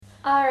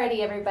Alrighty,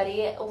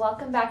 everybody,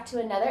 welcome back to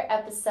another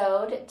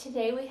episode.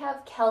 Today we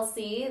have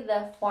Kelsie,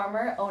 the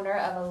former owner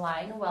of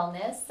Align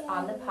Wellness,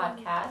 on the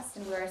podcast,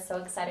 and we're so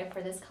excited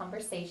for this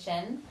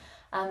conversation.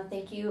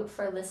 Thank you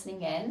for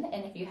listening in,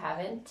 and if you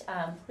haven't,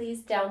 please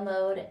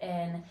download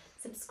and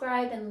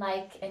subscribe and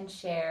like and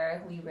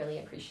share. We really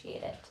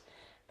appreciate it.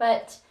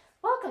 But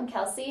welcome,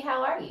 Kelsie.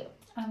 How are you?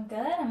 I'm good.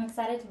 I'm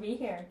excited to be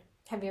here.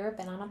 Have you ever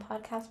been on a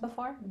podcast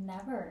before?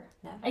 Never.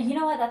 No. You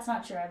know what? That's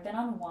not true. I've been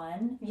on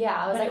one. Yeah,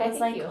 I was but like, it was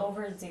like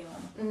over Zoom.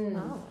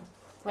 Oh.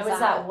 It was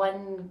that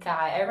one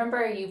guy. I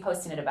remember you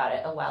posting it about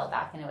it a while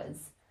back, and it was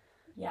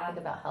like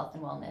about health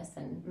and wellness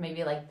and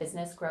maybe like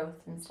business growth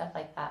and stuff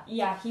like that.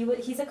 Yeah,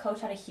 he's a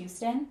coach out of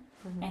Houston,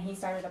 and he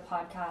started a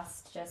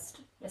podcast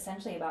just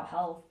essentially about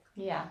health.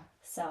 Yeah.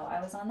 So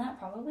I was on that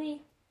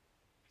probably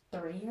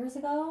 3 years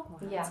ago. Wow.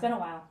 Yeah. It's been a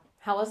while.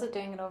 How was it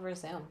doing it over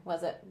Zoom?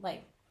 Was it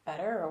like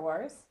better or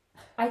worse?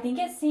 I think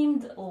it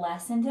seemed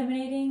less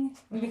intimidating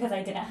because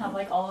I didn't have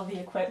like all of the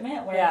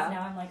equipment, whereas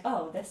now I'm like,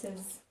 oh, this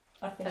is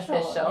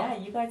official. Yeah,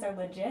 you guys are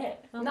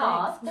legit. Oh,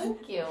 no,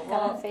 thank you.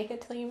 Well, fake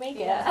it till you make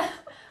it. Well,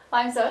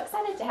 I'm so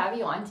excited to have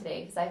you on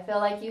today because I feel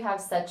like you have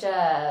such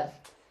a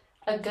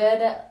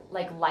good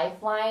like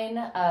lifeline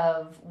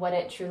of what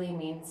it truly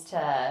means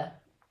to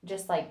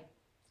just like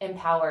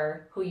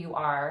empower who you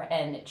are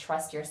and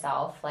trust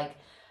yourself. Like,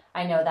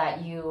 I know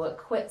that you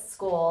quit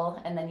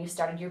school and then you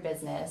started your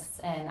business,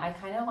 and I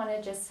kind of want to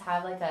just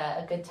have like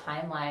a good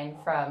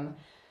timeline from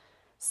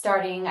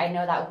starting. I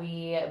know that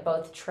we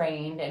both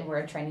trained and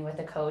we're training with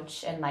a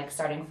coach, and like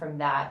starting from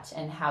that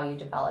and how you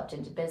developed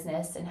into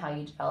business and how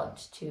you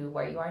developed to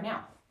where you are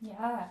now.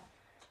 Yeah.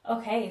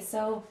 Okay,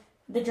 so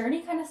the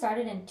journey kind of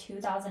started in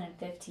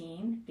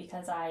 2015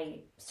 because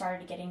I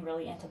started getting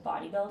really into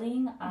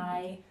bodybuilding.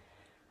 I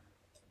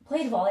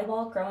played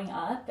volleyball growing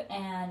up,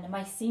 and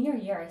my senior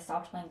year I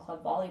stopped playing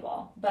club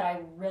volleyball, but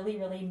I really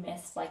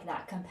missed like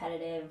that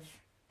competitive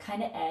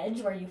kind of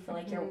edge where you feel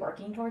like you're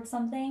working towards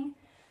something.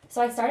 So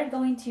I started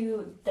going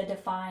to the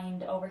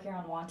Defined over here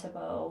on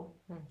Wantabo,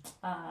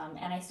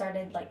 and I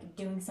started like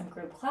doing some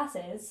group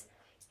classes,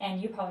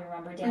 and you probably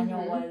remember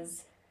Daniel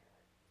was,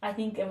 I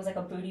think it was like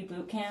a booty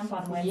boot camp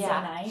on Wednesday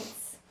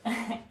nights,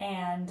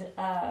 and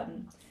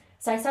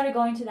so I started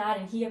going to that,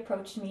 and he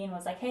approached me and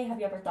was like, hey, have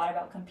you ever thought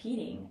about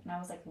competing? And I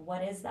was like,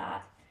 what is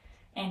that?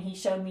 And he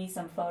showed me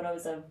some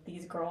photos of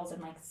these girls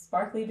in like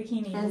sparkly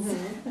bikinis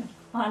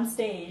on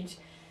stage.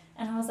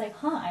 And I was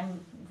like, I'm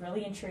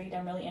really intrigued.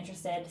 I'm really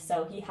interested.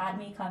 So he had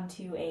me come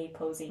to a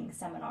posing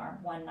seminar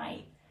one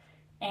night.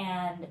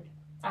 And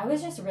I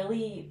was just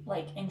really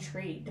like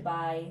intrigued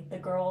by the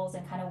girls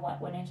and kind of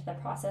what went into the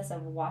process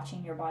of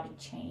watching your body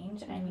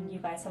change. I mean, you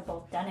guys have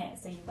both done it,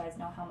 so you guys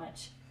know how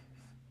much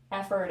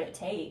effort it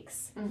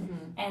takes.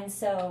 And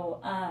so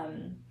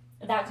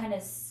that kind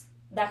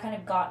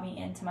of got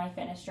me into my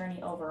fitness journey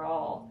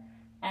overall.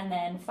 And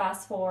then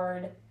fast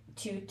forward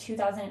to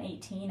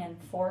 2018, and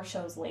 4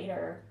 shows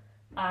later,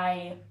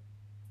 I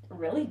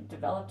really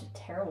developed a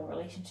terrible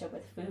relationship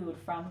with food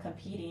from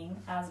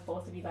competing, as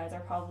both of you guys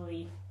are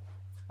probably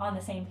on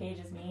the same page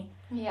as me.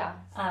 Yeah.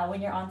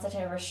 When you're on such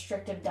a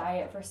restrictive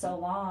diet for so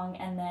long,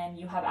 and then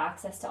you have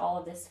access to all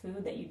of this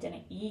food that you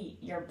didn't eat,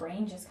 your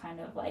brain just kind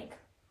of like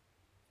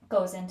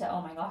goes into,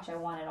 oh my gosh, I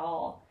want it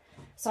all.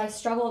 So I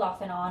struggled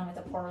off and on with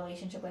a poor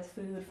relationship with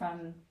food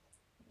from,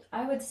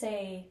 I would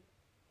say,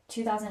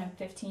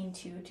 2015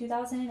 to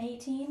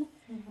 2018.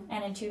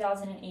 And in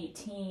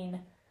 2018,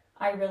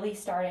 I really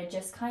started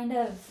just kind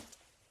of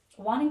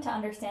wanting to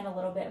understand a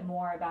little bit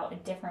more about a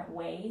different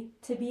way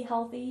to be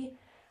healthy.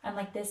 I'm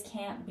like, this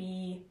can't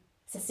be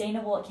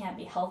sustainable, it can't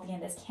be healthy,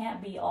 and this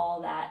can't be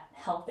all that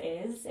health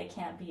is. It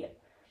can't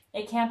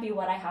be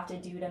what I have to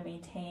do to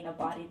maintain a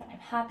body that I'm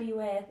happy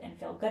with and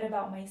feel good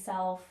about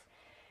myself.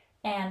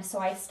 And so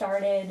I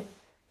started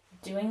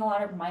doing a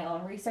lot of my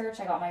own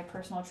research. I got my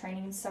personal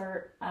training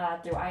cert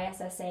through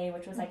ISSA,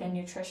 which was like a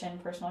nutrition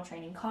personal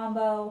training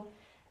combo.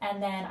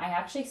 And then I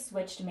actually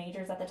switched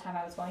majors at the time.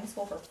 I was going to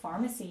school for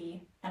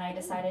pharmacy, and I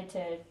decided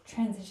to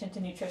transition to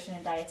nutrition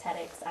and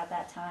dietetics at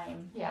that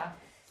time. Yeah.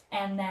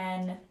 And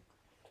then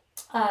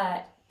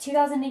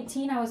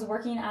 2018, I was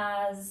working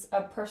as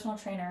a personal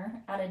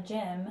trainer at a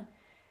gym,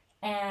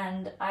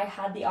 and I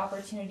had the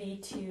opportunity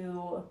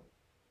to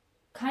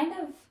kind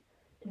of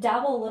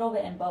dabble a little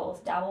bit in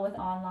both, dabble with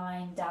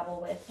online,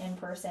 dabble with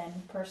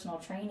in-person personal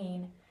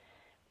training.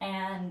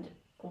 And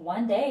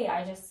one day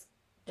I just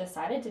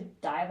decided to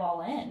dive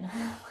all in.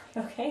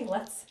 Okay,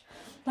 let's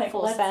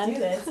do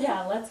this.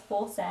 Yeah, let's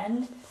full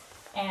send.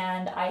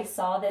 And I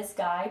saw this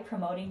guy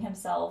promoting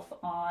himself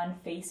on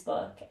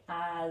Facebook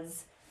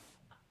as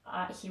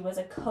he was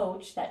a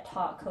coach that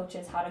taught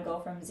coaches how to go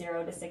from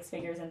 0 to 6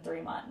 figures in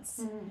 3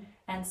 months.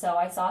 And so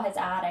I saw his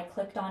ad, I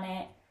clicked on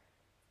it.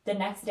 The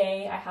next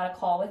day I had a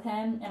call with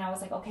him, and I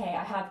was like, okay,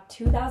 I have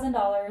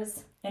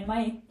 $2,000 in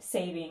my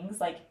savings.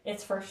 Like,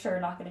 it's for sure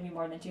not going to be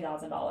more than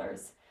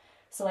 $2,000.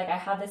 So like I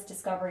had this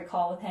discovery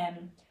call with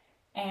him,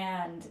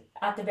 and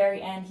at the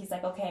very end he's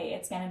like, okay,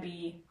 it's going to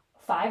be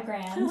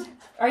 $5,000.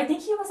 Or I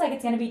think he was like,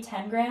 it's going to be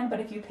 $10,000, but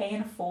if you pay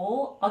in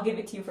full, I'll give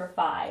it to you for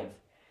 $5,000.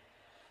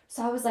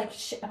 So I was like,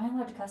 shit, am I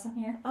allowed to cuss on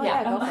here? Oh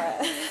yeah, go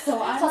for it.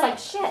 So I I'm was like, like,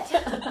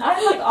 shit.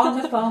 I'm like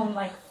on the phone,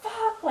 like,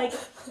 fuck, like,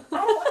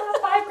 I don't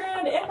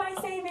have $5,000 in my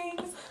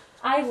savings.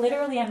 I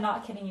literally am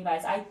not kidding you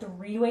guys. I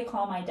 3-way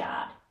call my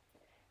dad.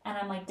 And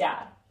I'm like,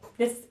 Dad,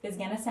 this is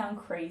going to sound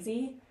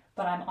crazy,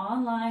 but I'm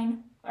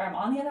online, or I'm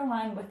on the other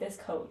line with this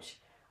coach.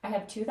 I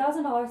have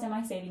 $2,000 in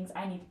my savings.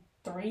 I need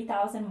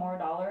 $3,000 more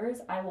dollars.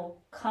 I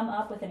will come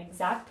up with an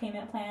exact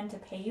payment plan to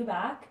pay you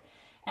back,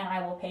 and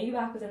I will pay you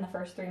back within the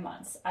first 3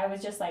 months. I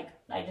was just like,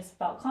 I just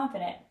felt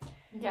confident.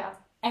 Yeah.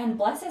 And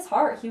bless his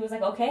heart, he was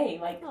like, okay,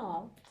 like,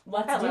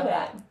 let's do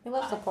it. We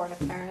love supportive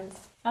parents.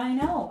 I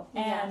know.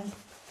 Yeah.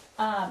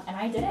 And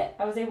I did it.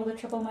 I was able to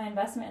triple my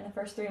investment in the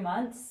first 3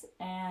 months,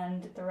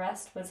 and the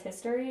rest was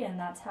history, and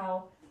that's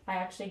how I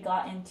actually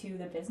got into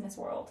the business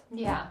world.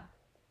 Yeah.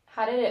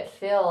 How did it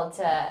feel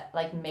to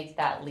like make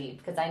that leap?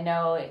 Because I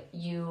know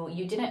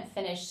you didn't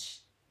finish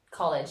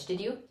college,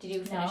 did you? Did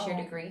you finish your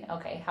degree?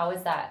 Okay. How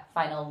was that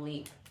final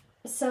leap?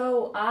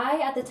 So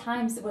I, at the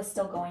time, was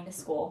still going to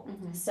school.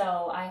 Mm-hmm.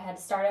 So I had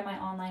started my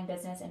online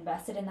business,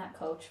 invested in that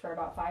coach for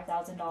about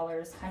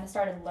 $5,000, kind of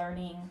started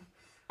learning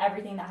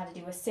everything that had to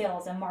do with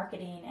sales and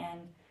marketing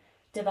and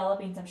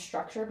developing some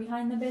structure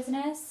behind the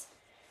business.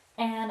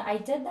 And I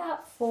did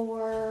that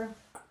for,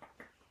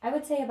 I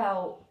would say,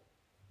 about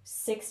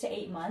 6 to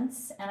 8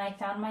 months. And I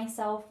found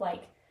myself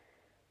like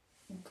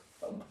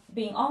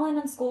being all in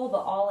on school, but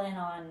all in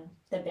on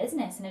the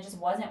business, and it just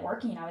wasn't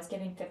working. I was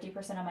giving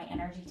 50% of my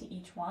energy to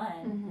each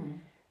one. Mm-hmm.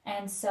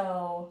 And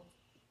so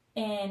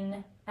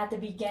at the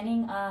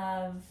beginning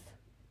of,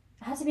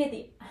 it had to be at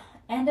the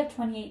end of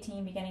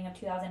 2018, beginning of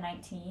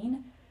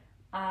 2019,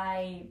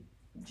 I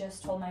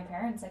just told my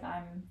parents, like,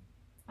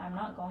 I'm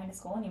not going to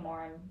school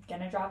anymore. I'm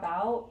going to drop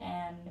out.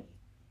 And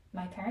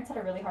my parents had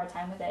a really hard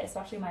time with it,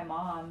 especially my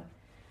mom.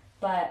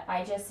 But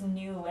I just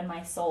knew in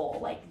my soul,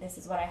 like, this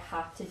is what I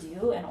have to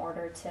do in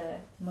order to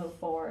move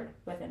forward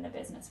within the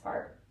business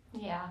part.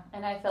 Yeah,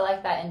 and I feel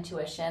like that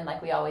intuition,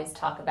 like we always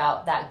talk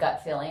about, that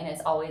gut feeling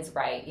is always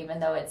right, even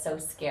though it's so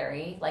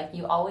scary. Like,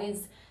 you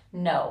always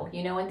know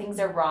when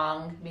things are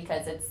wrong,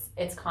 because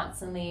it's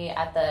constantly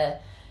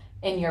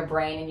in your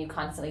brain, and you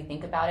constantly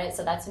think about it.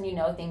 So that's when you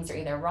know things are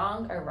either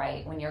wrong or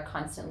right, when you're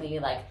constantly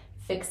like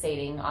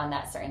fixating on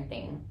that certain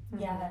thing.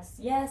 Yes,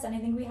 and I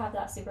think we have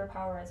that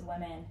superpower as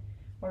women.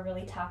 We're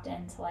really tapped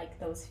into like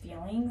those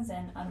feelings,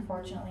 and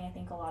unfortunately I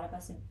think a lot of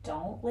us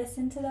don't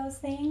listen to those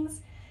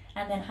things,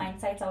 and then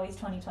hindsight's always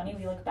 20/20.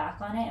 We look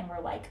back on it and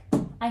we're like,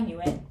 I knew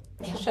it.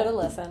 Should have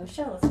listened.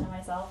 Should have listened to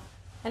myself.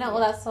 I know. Well,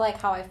 that's like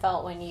how I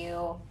felt when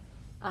you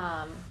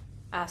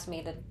asked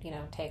me to,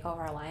 take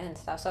over a line and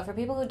stuff. So for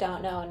people who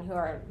don't know and who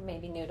are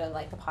maybe new to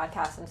like the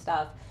podcast and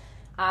stuff,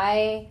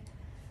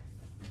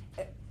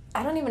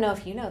 I don't even know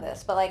if you know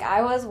this, but like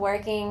I was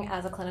working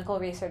as a clinical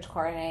research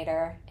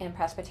coordinator in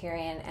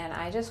Presbyterian, and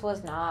I just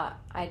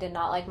I did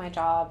not like my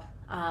job.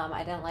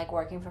 I didn't like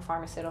working for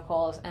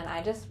pharmaceuticals, and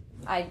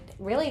I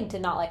really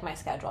did not like my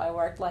schedule. I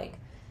worked like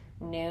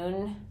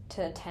noon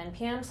to 10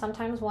 p.m.,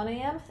 sometimes 1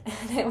 a.m.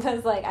 And it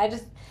was like,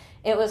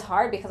 it was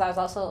hard because I was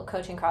also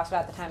coaching CrossFit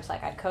at the time. So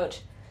like I'd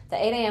coach the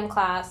 8 a.m.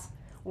 class,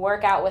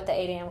 work out with the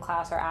 8 a.m.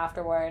 class or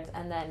afterwards,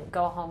 and then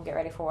go home, get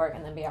ready for work,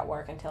 and then be at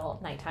work until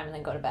nighttime and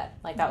then go to bed.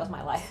 Like, that was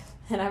my life.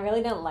 And I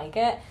really didn't like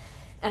it.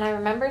 And I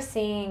remember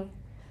seeing,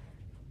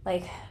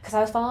 like, because I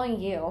was following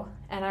you,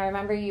 and I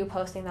remember you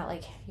posting that,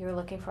 like, you were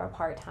looking for a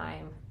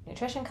part-time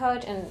nutrition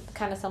coach, and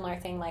kind of similar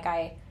thing, like,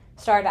 I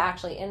started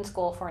actually in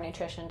school for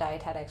nutrition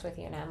dietetics with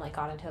UNM, like,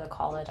 got into the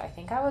college. I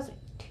think I was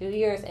 2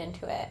 years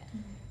into it.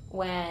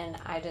 When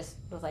I just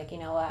was like, you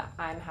know what,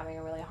 I'm having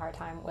a really hard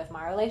time with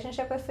my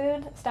relationship with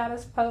food,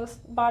 status post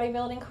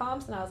bodybuilding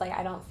comps, and I was like,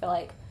 I don't feel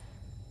like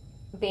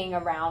being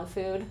around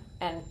food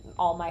and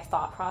all my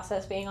thought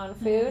process being on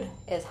food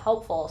is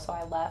helpful. So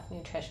I left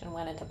nutrition,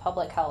 went into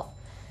public health,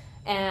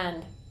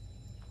 and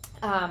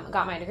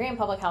got my degree in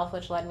public health,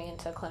 which led me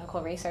into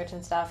clinical research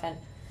and stuff. And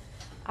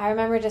I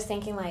remember just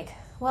thinking like,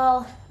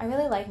 well, I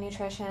really like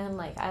nutrition.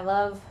 Like, I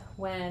love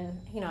when,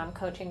 I'm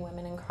coaching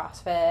women in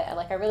CrossFit.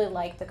 Like, I really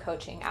like the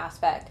coaching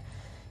aspect.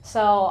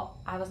 So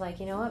I was like,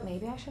 you know what,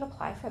 maybe I should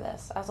apply for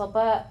this. I was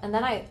like, and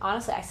then I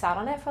sat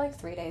on it for like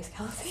 3 days,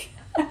 Kelsie.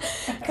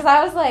 Because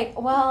I was like,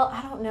 well,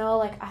 I don't know.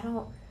 Like, I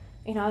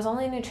was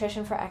only in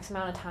nutrition for X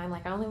amount of time.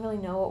 Like, I only really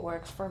know what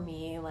works for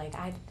me. Like,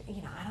 I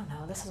don't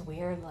know. This is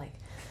weird. Like,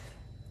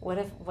 what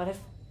if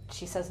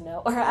she says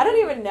no? Or I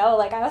don't even know.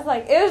 Like, I was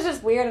like, it was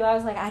just weird. And I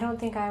was like, I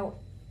don't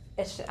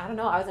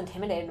know. I was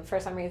intimidated for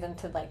some reason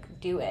to like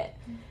do it.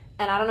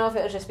 And I don't know if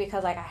it was just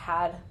because like I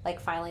had like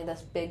finally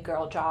this big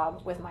girl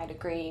job with my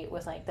degree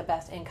with like the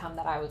best income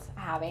that I was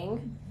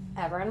having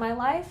ever in my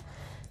life,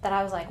 that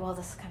I was like, well,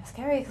 this is kind of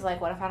scary because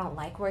like what if I don't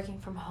like working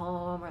from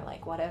home, or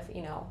like what if,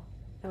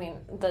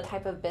 the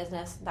type of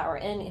business that we're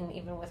in, and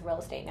even with real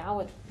estate now,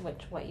 with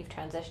what you've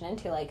transitioned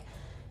into, like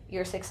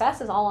your success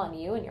is all on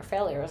you and your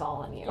failure is all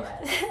on you.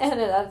 Yes. And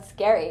that's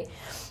scary.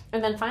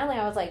 And then finally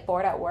I was like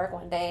bored at work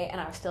one day and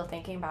I was still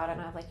thinking about it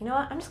and I was like, you know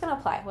what, I'm just going to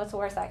apply. What's the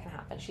worst that can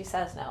happen? She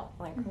says no.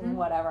 Like,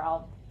 whatever,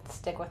 I'll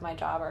stick with my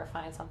job or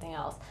find something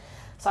else.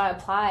 So I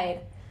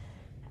applied.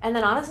 And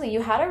then honestly,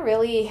 you had a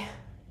really,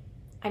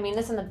 I mean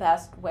this in the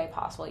best way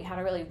possible, you had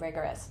a really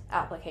rigorous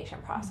application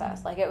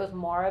process. Like it was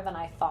more than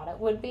I thought it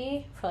would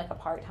be for like a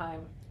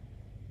part-time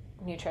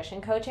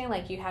nutrition coaching.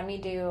 Like you had me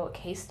do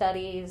case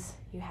studies,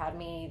 you had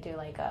me do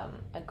like a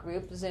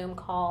group Zoom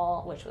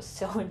call, which was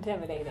so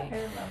intimidating.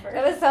 I remember.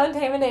 It was so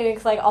intimidating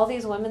because like all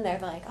these women there,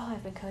 they're like, oh,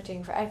 I've been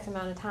coaching for X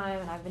amount of time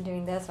and I've been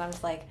doing this, and I'm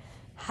just like,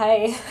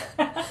 hi.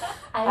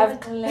 I'm a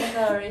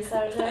clinical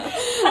researcher.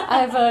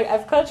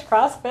 I've coached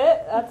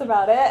CrossFit. That's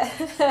about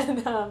it.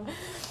 And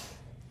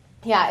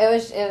yeah,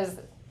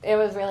 it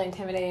was really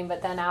intimidating.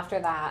 But then after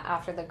that,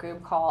 after the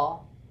group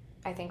call,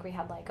 I think we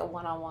had like a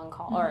one-on-one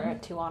call or a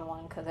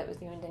two-on-one because it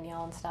was you and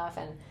Danielle and stuff.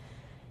 And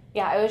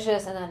yeah, it was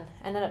just, and then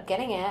ended up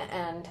getting it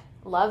and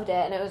loved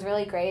it. And it was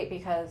really great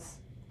because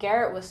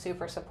Garrett was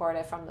super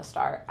supportive from the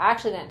start. I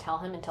actually didn't tell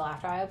him until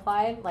after I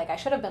applied. Like I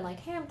should have been like,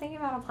 hey, I'm thinking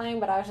about applying,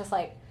 but I was just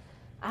like,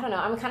 I don't know.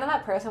 I'm kind of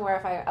that person where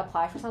if I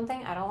apply for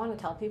something, I don't want to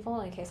tell people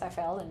in case I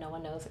fail and no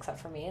one knows except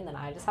for me, and then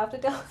I just have to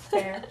deal with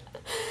it. Fair.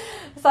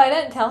 So I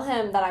didn't tell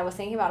him that I was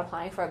thinking about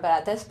applying for it, but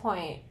at this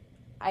point,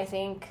 I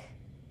think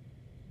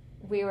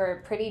we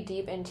were pretty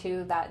deep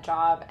into that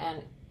job,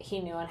 and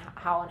he knew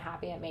how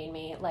unhappy it made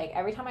me. Like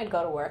every time I'd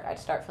go to work, I'd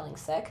start feeling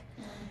sick,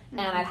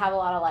 and I'd have a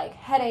lot of like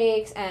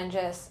headaches, and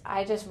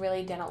I just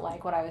really didn't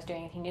like what I was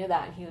doing, and he knew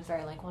that, and he was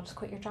very like, well, just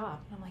quit your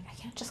job. And I'm like, I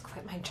can't just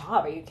quit my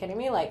job. Are you kidding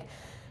me? Like,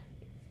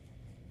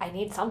 I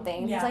need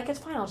something. Yeah. He's like, it's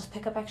fine, I'll just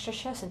pick up extra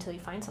shifts until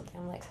you find something.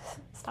 I'm like,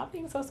 stop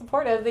being so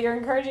supportive that you're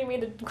encouraging me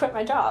to quit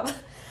my job.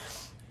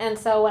 And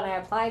so when I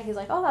applied, he's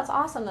like, oh, that's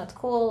awesome, that's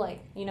cool,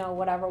 like, you know,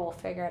 whatever, we'll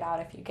figure it out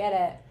if you get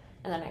it.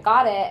 And then I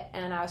got it,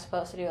 and I was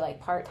supposed to do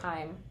like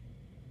part-time.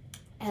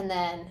 And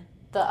then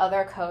the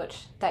other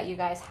coach that you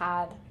guys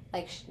had,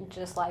 like,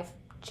 just life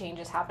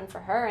changes happened for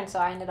her, and so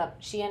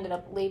she ended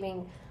up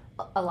leaving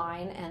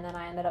Align, and then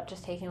I ended up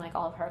just taking like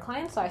all of her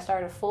clients. So I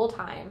started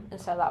full-time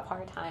instead of that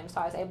part-time, so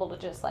I was able to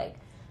just like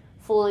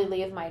fully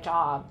leave my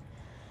job,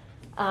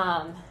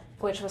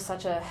 which was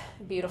such a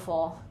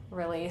beautiful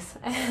release.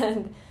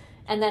 And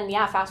then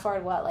yeah, fast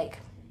forward like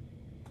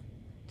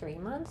 3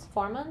 months,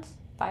 4 months,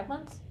 5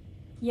 months.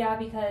 Yeah,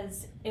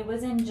 because it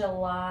was in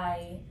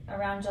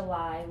around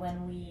July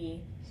when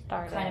we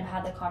Started. kind of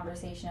had the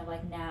conversation of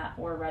like, Nat,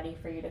 we're ready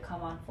for you to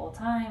come on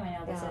full-time. I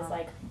know this is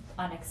like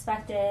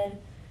unexpected.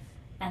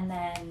 And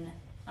then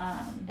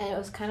and it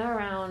was kind of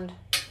around,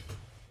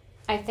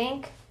 I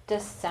think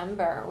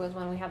December was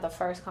when we had the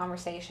first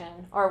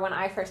conversation, or when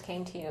I first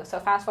came to you. So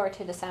fast forward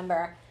to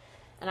December,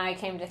 and I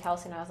came to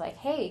Kelsie and I was like,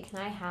 hey, can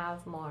I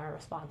have more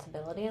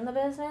responsibility in the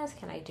business?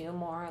 Can I do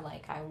more?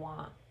 Like, I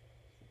want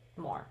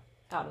more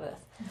out of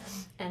this.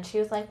 And she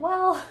was like,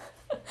 well,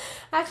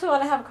 I actually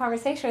want to have a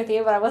conversation with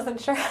you, but I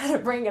wasn't sure how to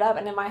bring it up.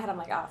 And in my head, I'm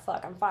like, oh,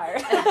 fuck, I'm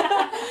fired.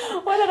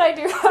 What did I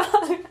do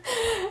wrong?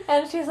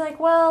 And she's like,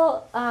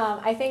 well,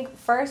 I think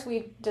first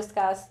we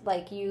discussed,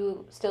 like,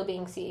 you still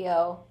being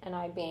CEO and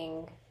I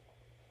being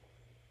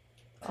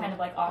kind of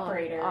like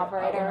operator or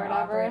whatever.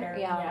 operator,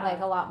 Yeah, like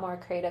a lot more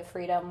creative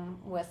freedom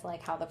with,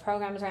 like, how the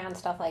programs ran,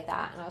 stuff like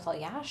that. And I was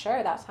like, yeah,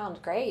 sure, that sounds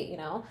great, you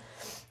know.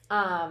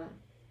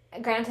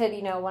 Granted,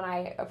 you know, when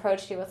I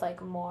approached you with,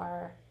 like,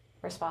 more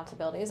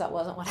responsibilities, that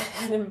wasn't what I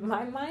had in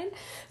my mind.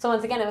 So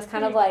once again, it was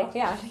kind of like,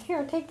 yeah,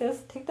 here, take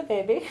the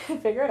baby,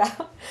 figure it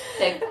out.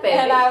 Take the baby.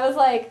 And I was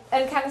like,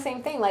 and kind of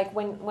same thing, like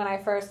when I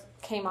first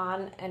came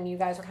on and you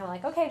guys were kind of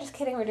like, okay, just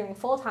kidding, we're doing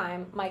full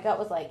time, my gut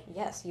was like,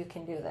 yes, you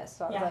can do this.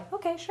 So I was like,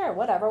 okay, sure,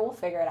 whatever, we'll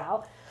figure it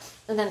out.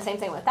 And then same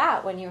thing with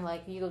that, when you're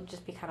like, you'll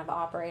just be kind of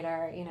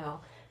operator, you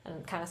know,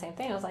 and kind of same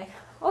thing. I was like,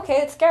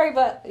 okay, it's scary,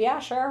 but yeah,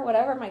 sure,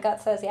 whatever, my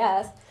gut says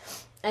yes.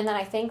 And then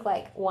I think,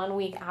 like, 1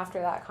 week after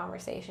that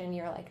conversation,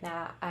 you're like,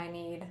 nah, I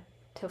need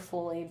to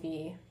fully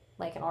be,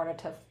 like, in order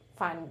to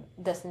find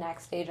this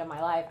next stage of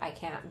my life, I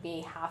can't be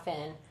half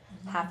in,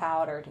 half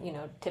out, or, you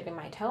know, tipping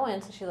my toe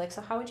in. So she's like,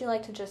 so how would you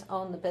like to just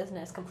own the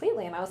business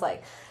completely? And I was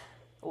like,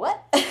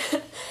 what?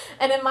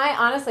 And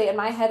honestly, in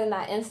my head in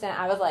that instant,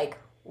 I was like,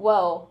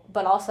 whoa,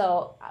 but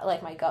also,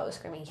 like, my gut was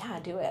screaming, yeah,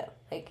 do it.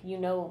 Like, you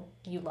know,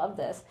 you love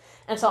this.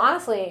 And so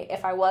honestly,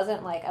 if I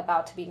wasn't, like,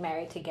 about to be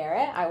married to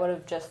Garrett, I would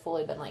have just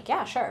fully been like,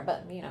 yeah, sure.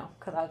 But, you know,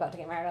 because I was about to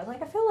get married, I was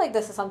like, I feel like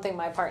this is something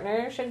my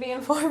partner should be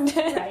informed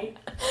in. Right.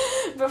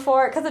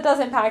 Before, because it does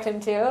impact him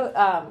too.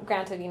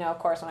 Granted, you know, of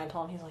course, when I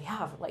told him, he's like,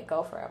 yeah, like,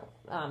 go for it.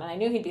 And I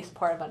knew he'd be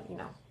supportive, but, you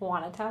know,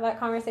 wanted to have that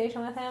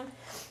conversation with him.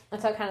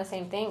 And so kind of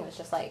same thing. It was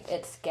just like,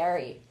 it's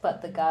scary.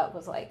 But the gut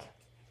was like,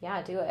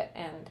 yeah, do it.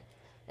 And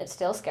it's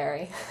still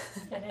scary.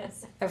 It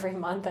is. Every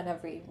month and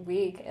every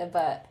week,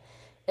 but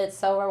it's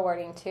so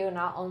rewarding too,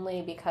 not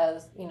only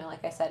because, you know,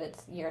 like I said,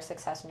 it's your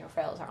success and your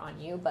fails are on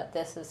you, but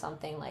this is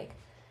something like,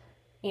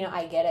 you know,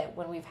 I get it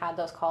when we've had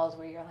those calls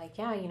where you're like,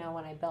 yeah, you know,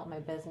 when I built my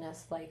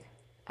business, like,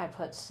 I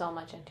put so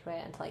much into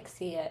it, and to, like,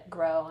 see it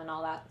grow and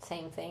all that,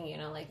 same thing, you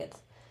know, like,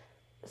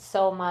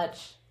 so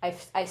much,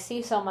 I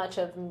see so much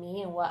of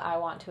me and what I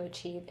want to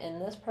achieve in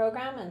this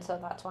program. And so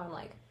that's why I'm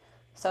like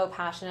so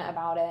passionate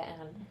about it,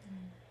 and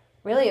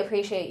really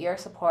appreciate your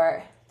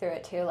support through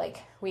it too. Like,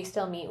 we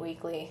still meet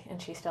weekly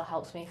and she still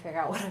helps me figure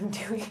out what I'm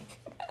doing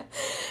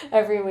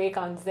every week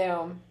on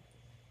Zoom.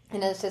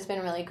 And it's just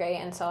been really great.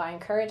 And so I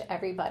encourage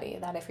everybody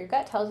that if your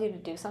gut tells you to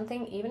do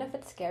something, even if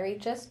it's scary,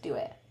 just do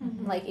it.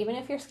 Like, even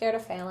if you're scared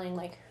of failing,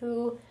 like,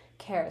 who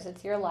cares?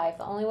 It's your life.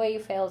 The only way you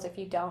fail is if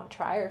you don't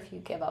try or if you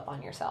give up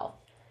on yourself.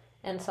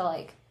 And so,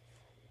 like,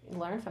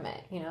 learn from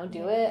it,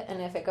 do it.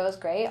 And if it goes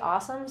great,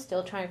 awesome.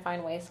 Still try and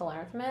find ways to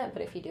learn from it.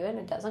 But if you do it and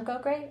it doesn't go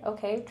great,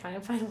 okay, try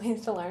and find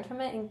ways to learn from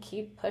it and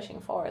keep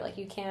pushing forward. Like,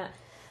 you can't,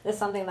 this is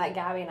something that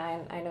Gabby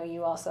and I know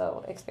you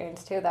also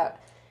experienced too,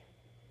 that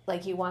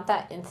like, you want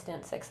that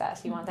instant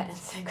success. You want that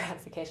instant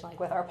gratification. Like,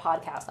 with our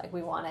podcast, like,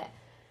 we want it,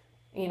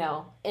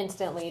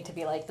 instantly to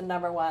be like the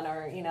number one,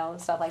 or,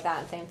 stuff like that.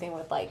 And same thing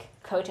with like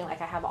coaching. Like,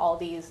 I have all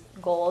these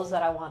goals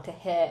that I want to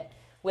hit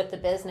with the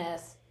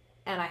business,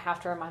 and I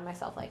have to remind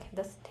myself, like,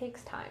 this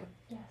takes time.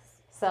 Yes.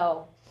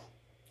 So.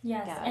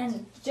 Yes. Yeah.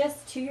 And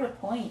just to your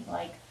point,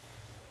 like,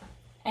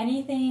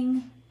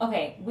 anything,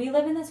 okay, we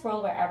live in this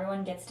world where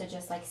everyone gets to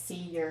just like see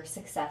your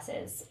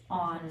successes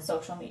on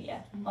social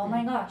media. Oh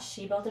my gosh,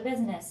 she built a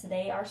business.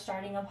 They are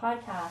starting a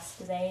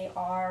podcast. They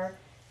are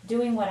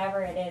doing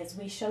whatever it is.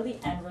 We show the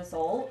end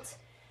result,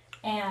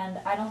 and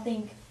I don't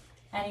think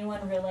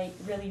anyone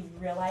really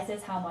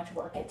realizes how much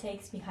work it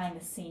takes behind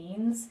the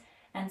scenes.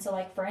 And so,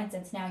 like, for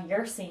instance, now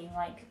you're seeing,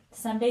 like,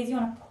 some days you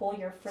want to pull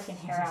your freaking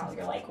hair out.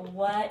 You're like,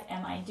 what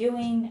am I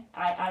doing?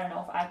 I don't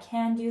know if I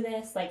can do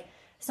this. Like,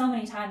 so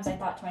many times I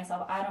thought to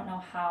myself, I don't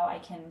know how I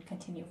can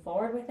continue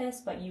forward with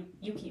this, but you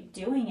keep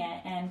doing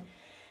it. And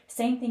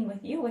same thing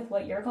with you, with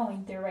what you're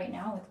going through right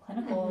now with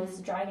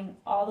clinicals, driving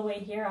all the way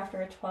here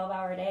after a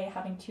 12-hour day,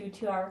 having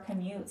 2-hour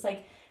commutes.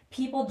 Like,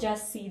 people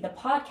just see the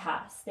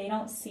podcast. They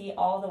don't see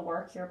all the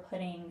work you're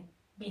putting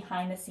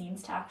behind the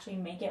scenes to actually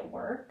make it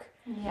work.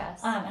 Yes.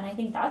 And I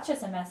think that's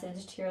just a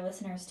message to your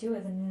listeners too,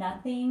 is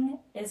nothing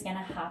is going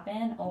to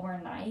happen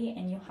overnight,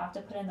 and you have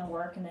to put in the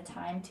work and the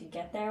time to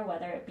get there,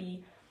 whether it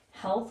be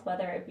health,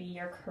 whether it be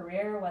your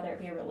career, whether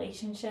it be a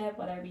relationship,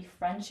 whether it be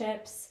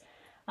friendships.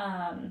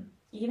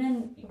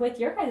 Even with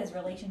your guys'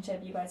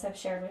 relationship, you guys have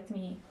shared with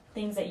me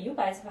things that you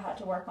guys have had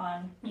to work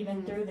on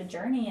even through the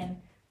journey, and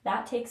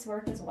that takes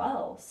work as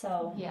well.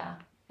 So yeah.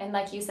 And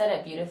like you said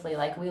it beautifully,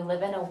 like, we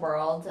live in a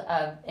world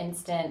of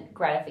instant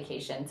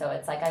gratification. So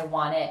it's like, I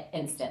want it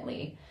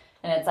instantly.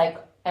 And it's like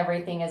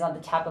everything is on the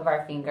tap of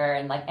our finger,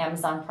 and like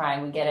Amazon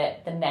Prime, we get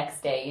it the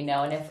next day,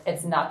 and if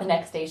it's not the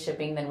next day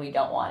shipping, then we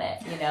don't want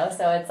it,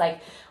 So it's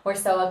like, we're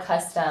so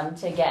accustomed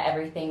to get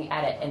everything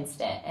at an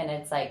instant. And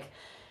it's like,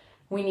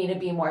 we need to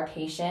be more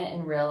patient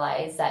and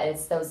realize that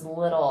it's those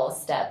little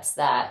steps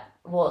that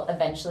will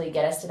eventually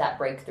get us to that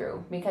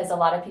breakthrough. Because a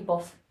lot of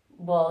people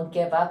will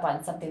give up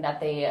on something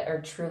that they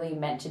are truly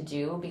meant to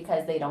do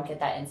because they don't get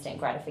that instant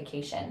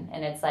gratification.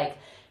 And it's like,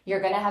 you're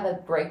going to have a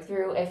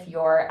breakthrough if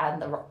you're on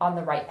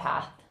the right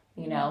path.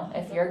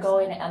 If you're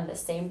going on the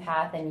same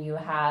path and you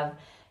have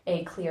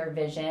a clear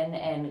vision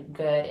and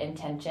good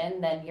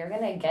intention, then you're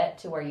going to get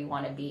to where you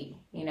want to be.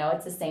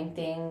 It's the same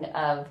thing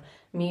of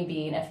me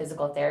being a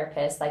physical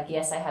therapist. Like,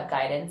 yes, I have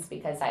guidance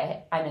because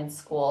I'm in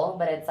school,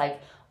 but it's like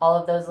all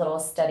of those little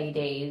study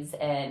days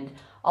and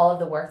all of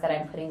the work that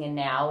I'm putting in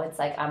now, it's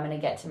like, I'm going to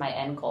get to my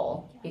end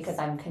goal because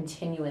I'm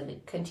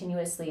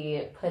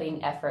continuously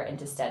putting effort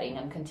into studying.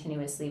 I'm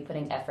continuously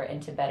putting effort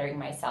into bettering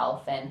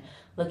myself and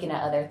looking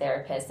at other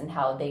therapists and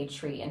how they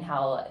treat and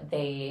how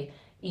they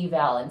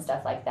eval and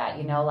stuff like that.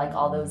 Like,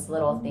 all those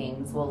little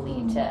things will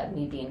lead to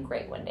me being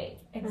great one day.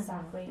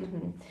 Exactly.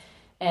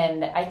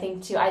 And I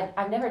think too,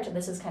 I've never,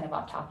 this is kind of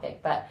off topic,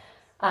 but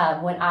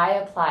when I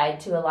applied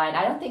to Align,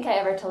 I don't think I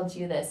ever told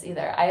you this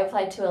either. I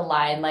applied to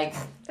Align, like,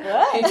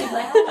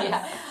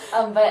 yeah.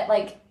 But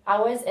like, I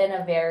was in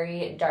a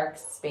very dark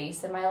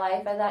space in my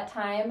life at that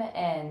time.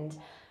 And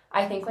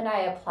I think when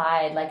I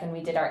applied, like, when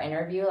we did our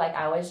interview, like,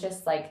 I was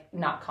just like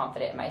not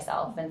confident in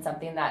myself. And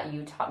something that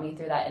you taught me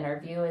through that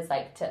interview is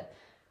like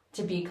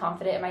to be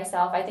confident in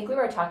myself. I think we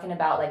were talking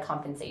about like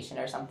compensation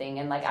or something.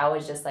 And like, I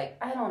was just like,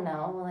 I don't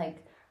know,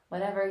 like,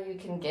 whatever you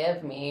can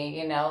give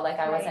me, like,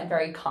 I wasn't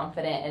very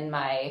confident in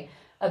my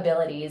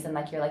abilities. And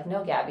like, you're like,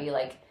 no, Gabby,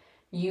 like,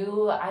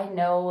 I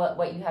know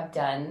what you have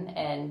done,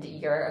 and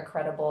you're a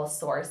credible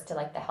source to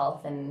like the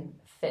health and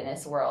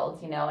fitness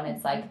world, and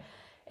it's like,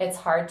 it's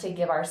hard to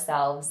give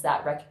ourselves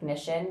that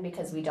recognition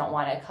because we don't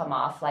want to come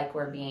off like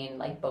we're being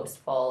like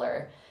boastful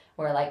or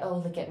we're like, oh,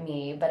 look at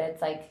me. But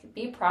it's like,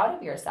 be proud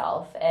of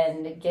yourself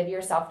and give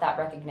yourself that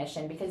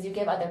recognition, because you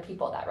give other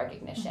people that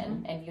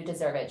recognition and you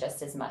deserve it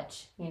just as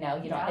much. You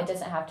don't, it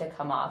doesn't have to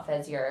come off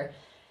as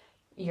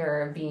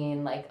you're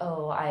being like,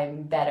 oh,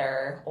 I'm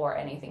better or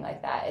anything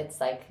like that.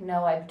 It's like,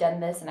 no, I've done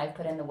this and I've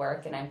put in the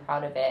work and I'm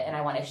proud of it and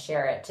I want to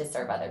share it to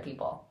serve other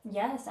people.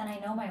 Yes, and I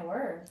know my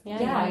worth.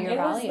 Yeah, your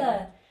value.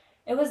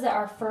 It was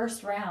our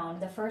first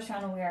round. The first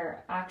round we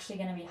were actually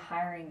going to be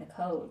hiring the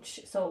coach.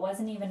 So it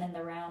wasn't even in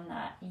the round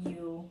that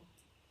you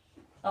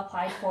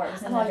applied for. It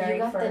was in Oh, the you very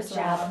got the first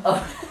job. round.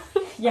 Oh.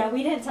 Yeah,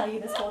 we didn't tell you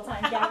this whole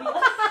time.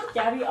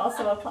 Gabby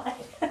also applied.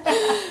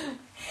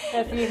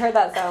 If you heard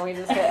that sound, we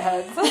just hit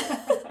heads.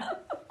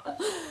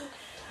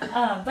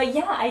 But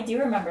yeah, I do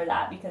remember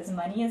that because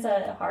money is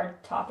a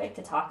hard topic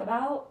to talk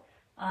about,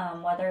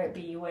 whether it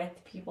be with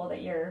people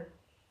that you're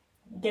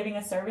giving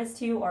a service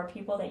to or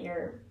people that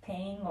you're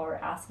paying or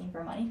asking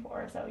for money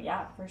for. So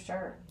yeah, for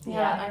sure.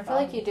 Yeah, I feel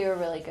like you do a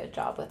really good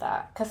job with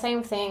that. Because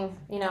same thing,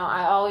 you know,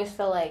 I always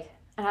feel like,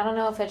 and I don't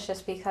know if it's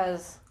just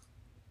because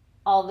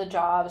all the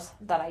jobs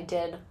that I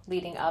did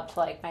leading up to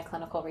like my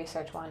clinical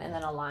research one and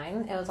then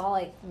Align, it was all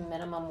like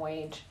minimum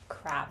wage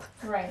crap.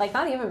 Right. Like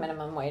not even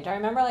minimum wage. I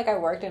remember like I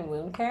worked in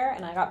wound care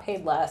and I got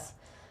paid less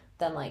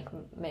than like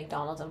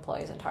McDonald's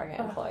employees and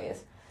Target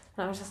employees.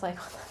 And I was just like,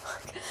 what the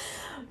fuck?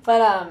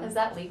 But Is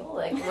that legal?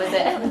 Like, was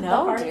it?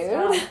 no,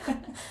 dude.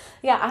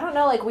 Yeah, I don't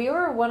know. Like we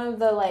were one of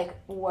the like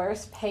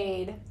worst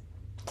paid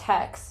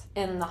techs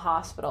in the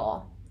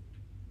hospital.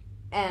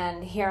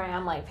 And here I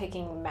am, like,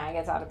 picking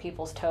maggots out of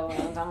people's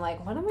toenails. I'm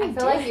like, what am I doing? I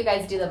feel like you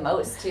guys do the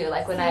most, too.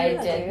 Like, when I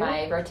did dude.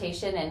 my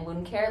rotation in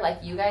wound care, like,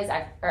 you guys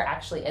are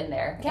actually in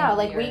there. Yeah,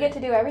 like, we get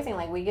to do everything.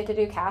 Like, we get to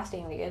do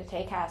casting. We get to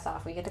take casts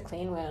off. We get to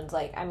clean wounds.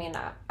 Like, I mean,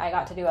 I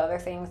got to do other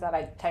things that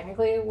I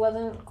technically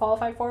wasn't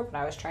qualified for, but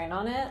I was trained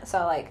on it.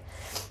 So, like,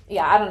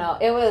 yeah, I don't know.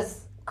 It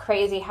was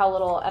crazy how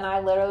little, and I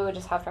literally would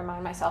just have to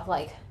remind myself,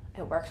 like,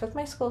 it works with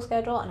my school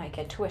schedule, and I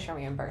get tuition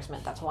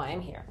reimbursement. That's why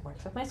I'm here. It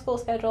works with my school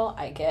schedule.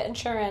 I get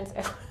insurance.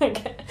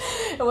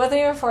 It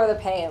wasn't even for the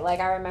pay. Like,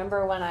 I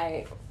remember when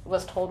I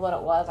was told what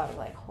it was, I was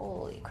like,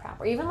 holy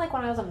crap. Or even, like,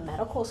 when I was a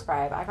medical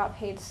scribe, I got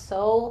paid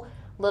so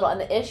little.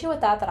 And the issue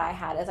with that I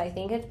had is I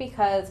think it's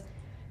because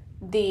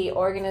the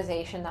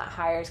organization that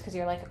hires, because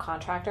you're, like, a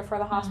contractor for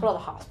the hospital, the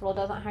hospital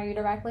doesn't hire you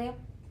directly.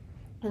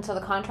 And so the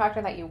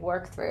contractor that you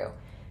work through,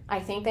 I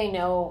think they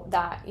know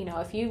that, you know,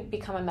 if you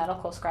become a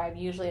medical scribe,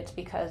 usually it's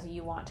because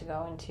you want to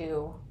go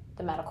into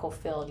the medical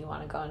field, you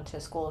want to go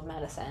into school of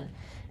medicine.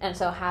 And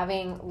so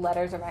having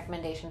letters of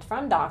recommendations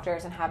from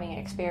doctors and having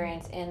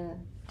experience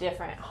in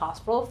different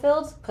hospital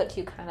fields puts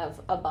you kind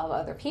of above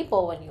other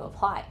people when you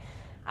apply.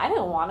 I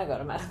didn't want to go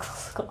to medical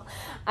school.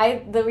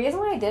 The reason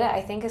why I did it,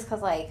 I think, is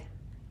because, like,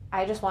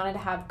 I just wanted to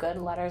have good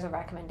letters of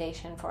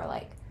recommendation for,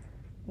 like,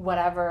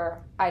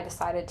 whatever I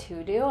decided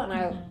to do, and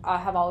I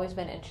have always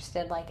been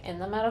interested, like, in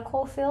the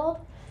medical field,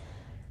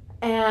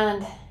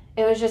 and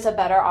it was just a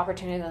better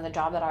opportunity than the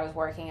job that I was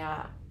working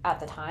at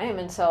the time.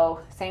 And so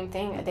same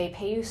thing, they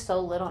pay you so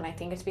little, and I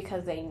think it's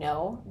because they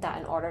know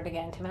that in order to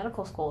get into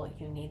medical school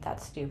you need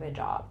that stupid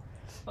job.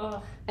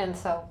 Ugh, and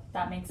so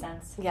that makes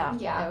sense. Yeah,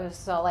 Yeah. it was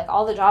so, like,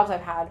 all the jobs I've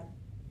had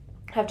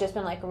have just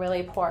been, like,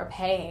 really poor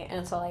pay,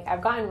 and so, like,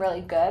 I've gotten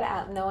really good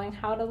at knowing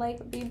how to,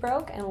 like, be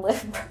broke and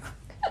live broke.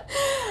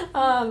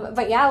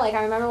 But yeah, like,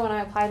 I remember when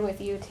I applied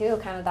with you too,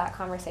 kind of that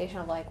conversation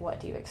of, like, what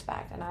do you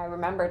expect? And I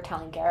remember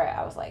telling Garrett,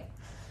 I was like,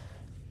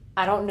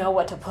 I don't know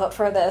what to put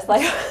for this.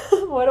 Like,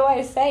 what do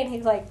I say? And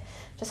he's like,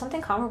 just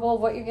something comparable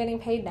of what you're getting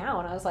paid now.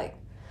 And I was like,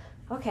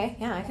 okay,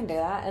 yeah, I can do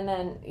that. And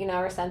then, you know,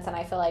 ever since then,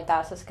 I feel like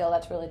that's a skill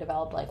that's really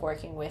developed, like,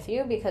 working with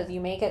you, because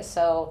you make it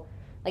so,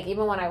 like,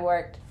 even when I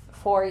worked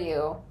for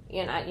you,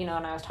 and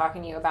I was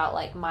talking to you about,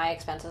 like, my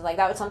expenses, like,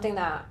 that was something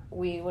that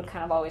we would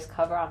kind of always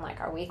cover on,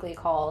 like, our weekly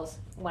calls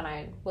when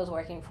I was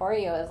working for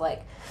you, is,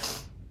 like,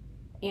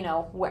 you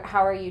know,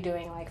 how are you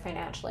doing, like,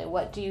 financially?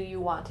 What do you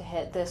want to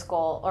hit this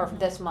goal or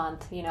this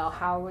month? You know,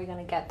 how are we going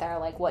to get there?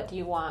 Like, what do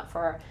you want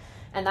for,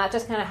 and that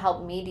just kind of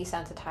helped me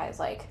desensitize,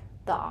 like,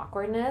 the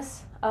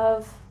awkwardness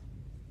of,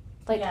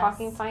 like,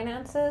 talking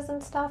finances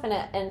and stuff.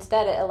 And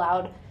instead it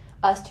allowed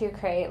us to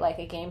create, like,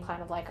 a game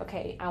plan of, like,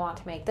 okay, I want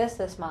to make this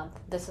month,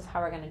 this is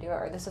how we're going to do it,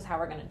 or this is how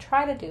we're going to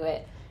try to do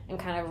it, and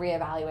kind of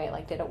reevaluate,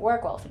 like, did it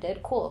work? Well, if it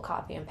did, cool,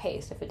 copy and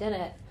paste. If it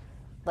didn't,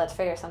 let's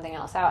figure something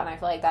else out. And I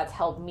feel like that's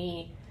helped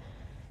me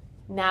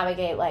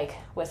navigate, like,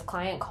 with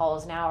client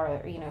calls now,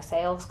 or, you know,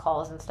 sales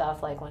calls and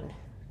stuff, like, when,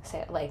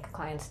 say, like,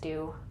 clients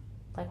do,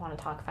 like, want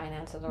to talk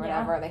finances or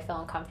whatever, they feel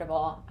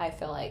uncomfortable. I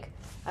feel like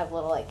I have a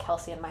little, like,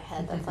 Kelsie in my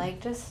head that's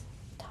like, just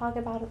talk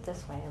about it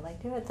this way,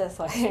 like, do it this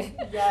way.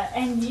 Yeah,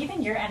 and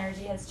even your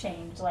energy has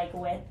changed, like,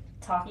 with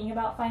talking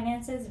about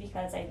finances,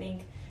 because I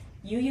think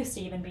you used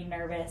to even be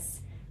nervous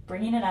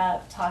bringing it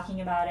up,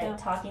 talking about it,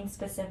 talking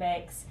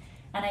specifics,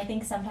 and I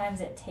think sometimes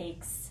it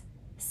takes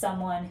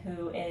someone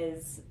who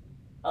is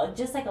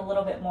just, like, a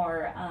little bit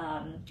more,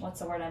 what's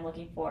the word I'm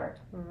looking for?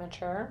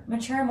 Mature,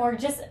 more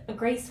just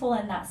graceful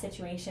in that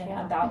situation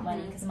about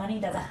money, because money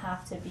doesn't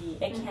have to be,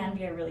 it can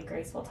be a really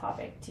graceful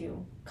topic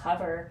to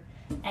cover.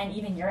 And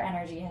even your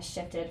energy has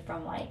shifted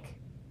from, like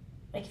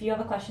if you have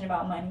a question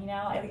about money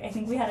now, I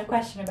think we had a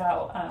question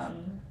about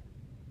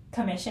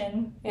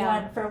commission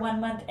for 1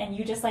 month, and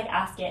you just, like,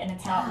 ask it, and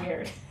it's not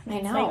weird. I know.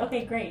 It's like,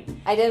 okay, great.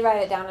 I did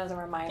write it down as a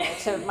reminder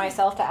to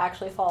myself to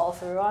actually follow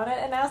through on it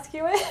and ask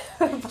you it.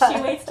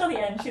 She waits till the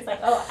end. She's like,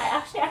 oh,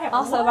 I have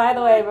also, by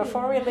the way,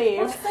 before we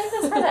leave, Let's save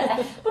this for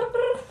that.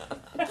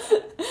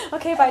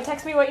 okay, bye,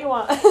 text me what you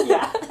want.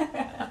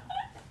 Yeah.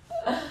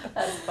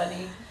 That's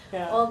funny.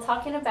 Yeah. Well,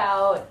 talking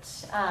about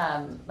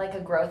like a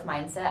growth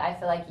mindset, I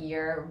feel like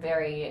you're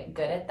very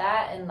good at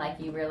that, and like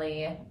you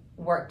really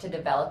work to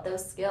develop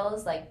those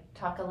skills. Like,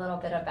 talk a little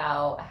bit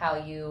about how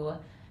you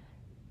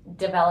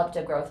developed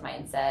a growth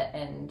mindset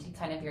and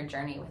kind of your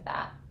journey with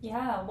that.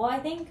 Yeah, well, I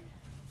think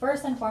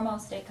first and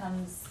foremost, it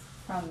comes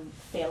from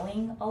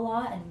failing a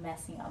lot and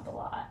messing up a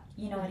lot.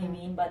 You know what I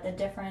mean? But the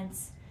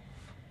difference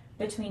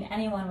between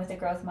anyone with a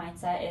growth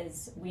mindset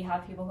is we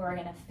have people who are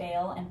going to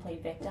fail and play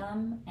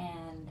victim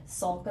and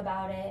sulk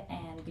about it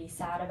and be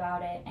sad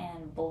about it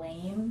and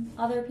blame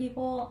other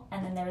people.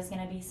 And then there's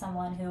going to be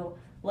someone who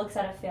looks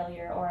at a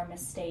failure or a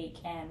mistake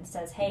and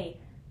says, hey,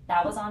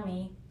 that was on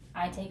me.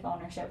 I take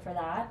ownership for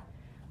that.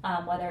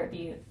 Whether it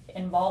be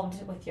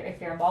involved with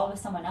if you're involved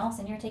with someone else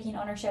and you're taking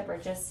ownership, or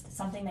just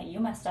something that you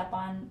messed up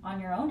on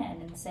your own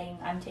end and saying,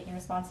 I'm taking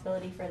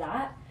responsibility for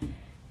that,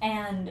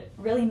 and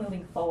really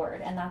moving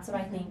forward. And that's what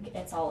I think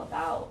it's all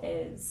about,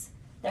 is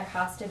there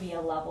has to be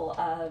a level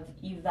of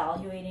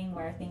evaluating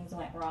where things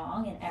went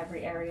wrong in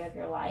every area of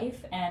your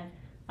life. And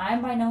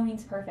I'm by no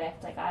means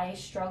perfect. Like, I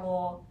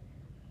struggle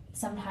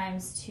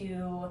sometimes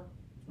to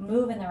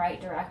move in the right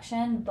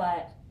direction,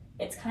 but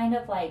it's kind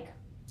of like,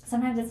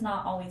 sometimes it's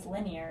not always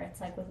linear.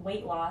 It's like with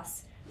weight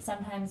loss,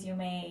 sometimes you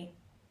may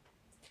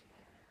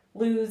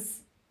lose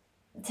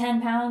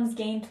 10 pounds,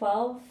 gain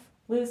 12,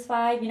 lose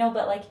 5,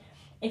 but like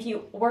if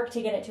you work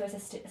to get it to a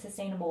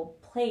sustainable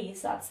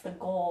place, that's the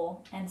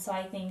goal. And so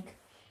I think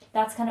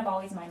that's kind of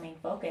always my main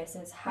focus,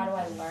 is how do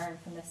I learn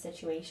from this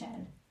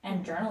situation,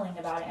 and journaling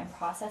about it and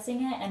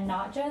processing it, and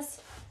not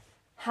just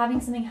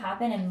having something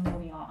happen and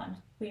moving on.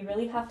 We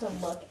really have to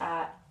look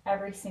at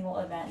every single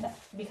event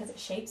because it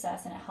shapes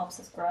us and it helps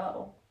us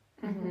grow.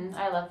 Mm-hmm.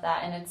 I love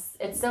that. And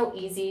it's so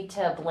easy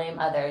to blame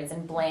others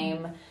and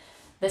blame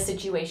the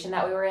situation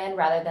that we were in,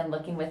 rather than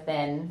looking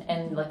within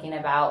and looking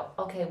about,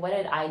 okay, what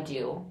did I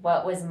do?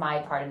 What was my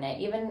part in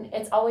it? Even,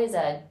 it's always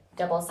a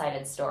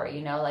double-sided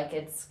story, like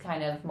it's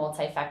kind of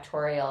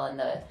multifactorial in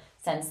the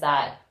sense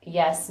that,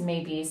 yes,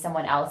 maybe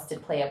someone else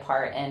did play a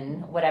part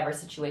in whatever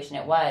situation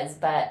it was,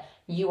 but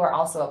you are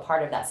also a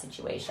part of that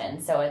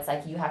situation. So it's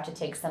like you have to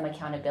take some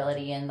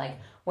accountability and like,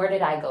 where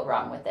did I go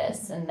wrong with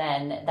this? And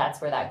then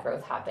that's where that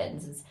growth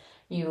happens, is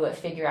you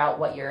figure out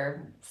what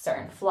your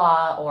certain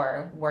flaw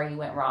or where you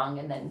went wrong,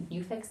 and then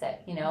you fix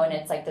it, and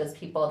it's like those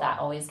people that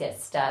always get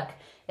stuck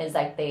is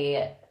like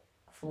they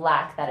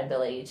lack that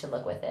ability to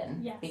look within.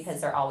 Yes. Because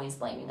they're always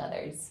blaming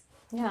others.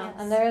 Yeah, Yes.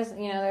 and there's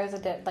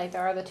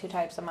there are the two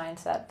types of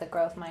mindset, the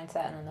growth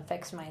mindset and then the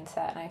fixed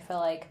mindset. And I feel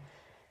like,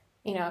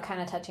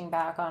 kind of touching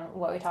back on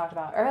what we talked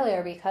about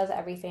earlier, because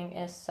everything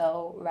is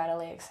so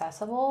readily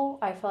accessible,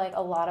 I feel like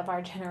a lot of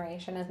our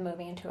generation is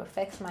moving into a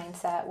fixed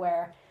mindset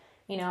where,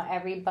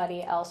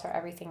 everybody else or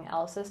everything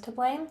else is to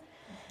blame.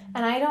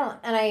 And I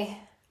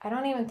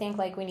don't even think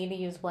like we need to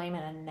use blame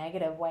in a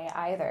negative way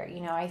either.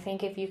 I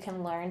think if you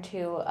can learn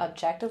to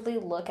objectively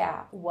look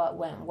at what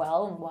went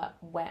well and what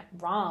went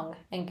wrong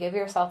and give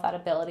yourself that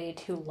ability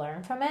to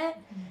learn from it,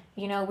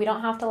 we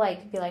don't have to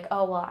like be like,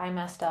 oh, well, I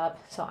messed up,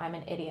 so I'm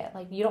an idiot.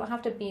 Like, you don't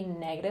have to be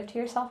negative to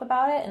yourself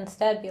about it.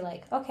 Instead, be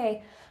like,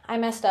 okay, I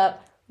messed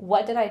up.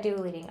 What did I do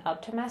leading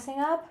up to messing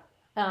up?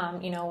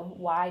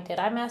 Why did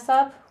I mess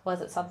up?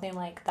 Was it something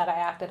like that I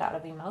acted out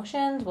of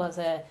emotions? Was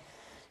it,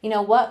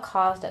 what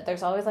caused it?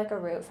 There's always like a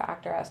root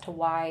factor as to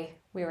why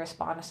we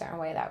respond a certain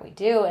way that we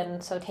do.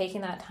 And so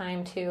taking that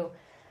time to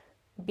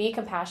be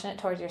compassionate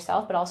towards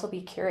yourself, but also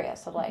be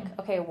curious of like,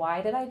 okay,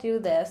 why did I do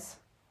this?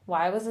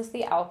 Why was this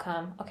the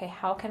outcome? Okay,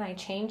 how can I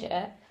change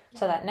it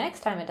so that next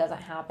time it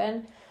doesn't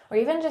happen? Or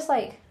even just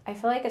like, I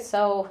feel like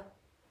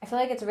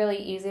it's really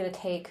easy to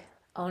take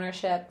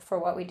ownership for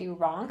what we do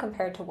wrong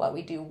compared to what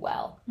we do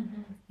well,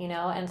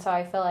 and so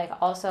I feel like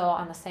also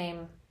on the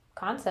same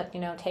concept,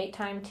 take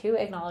time to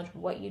acknowledge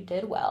what you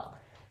did well.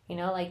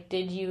 Like,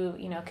 did you,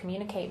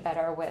 communicate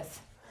better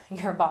with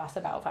your boss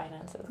about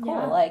finances? Cool.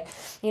 Yeah. Like,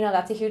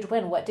 that's a huge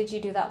win. What did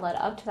you do that led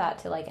up to that,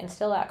 to like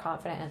instill that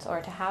confidence or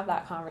to have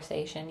that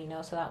conversation,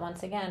 so that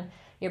once again,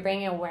 you're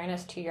bringing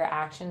awareness to your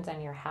actions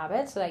and your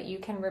habits so that you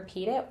can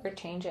repeat it or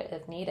change it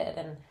if needed.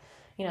 And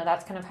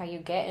that's kind of how you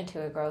get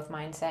into a growth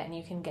mindset, and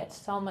you can get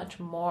so much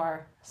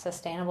more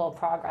sustainable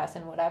progress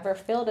in whatever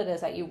field it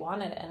is that you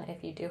wanted. And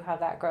if you do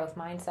have that growth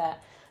mindset,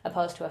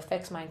 opposed to a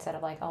fixed mindset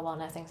of like, oh, well,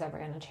 nothing's ever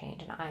going to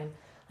change, and I'm,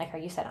 like how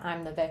you said,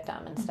 I'm the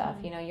victim and stuff.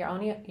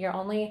 You're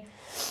only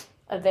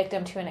a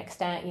victim to an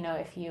extent,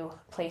 if you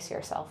place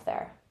yourself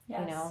there,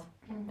 Yes.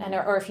 and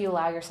or if you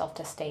allow yourself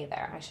to stay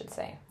there, I should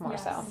say, more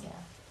Yes. so. Yeah.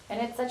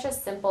 And it's such a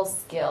simple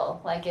skill.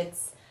 Like,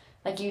 it's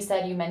like you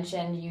said, you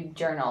mentioned you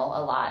journal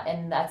a lot,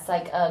 and that's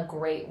like a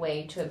great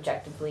way to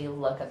objectively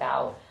look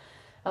about,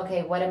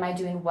 okay, what am I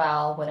doing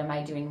well? What am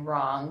I doing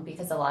wrong?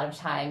 Because a lot of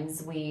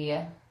times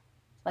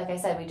like I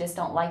said, we just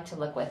don't like to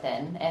look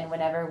within. And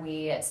whenever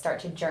we start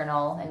to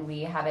journal and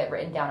we have it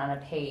written down on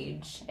a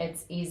page,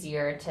 it's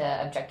easier to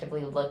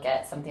objectively look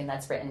at something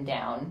that's written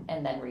down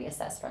and then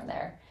reassess from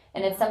there.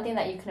 And it's something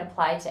that you can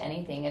apply to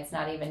anything. It's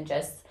not even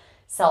just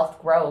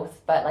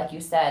self-growth, but like you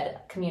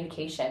said,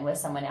 communication with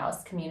someone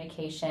else,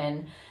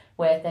 communication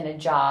within a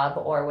job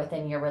or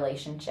within your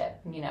relationship,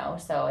 you know?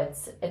 So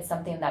it's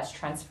something that's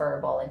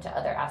transferable into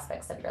other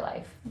aspects of your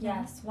life.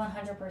 Yes,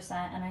 100%.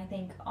 And I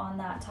think on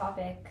that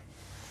topic,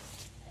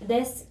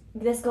 this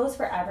goes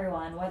for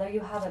everyone, whether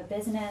you have a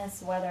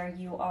business, whether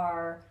you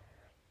are,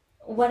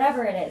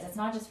 whatever it is. It's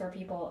not just for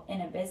people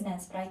in a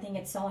business, but I think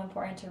it's so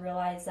important to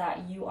realize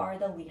that you are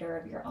the leader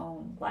of your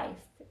own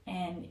life,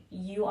 and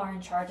you are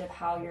in charge of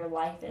how your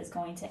life is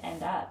going to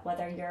end up.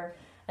 Whether you're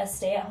a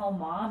stay-at-home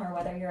mom or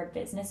whether you're a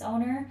business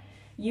owner,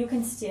 you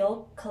can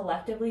still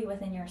collectively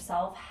within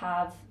yourself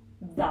have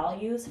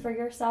values for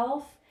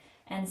yourself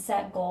and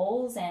set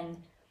goals and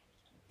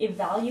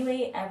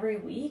evaluate every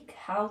week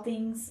how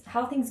things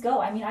go.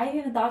 I mean, I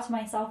even thought to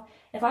myself,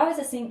 if I was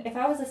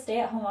a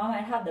stay-at-home mom,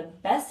 I'd have the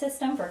best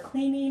system for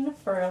cleaning,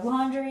 for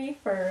laundry,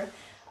 for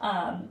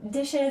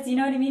dishes, you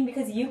know what I mean?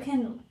 Because you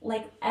can,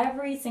 like,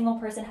 every single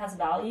person has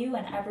value,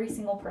 and every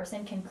single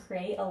person can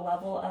create a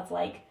level of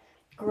like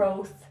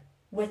growth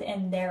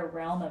within their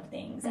realm of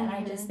things. And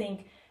I just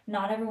think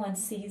not everyone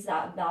sees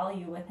that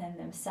value within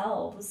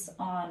themselves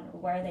on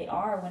where they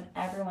are when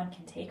everyone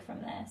can take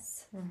from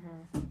this.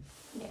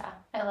 Yeah,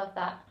 I love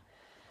that.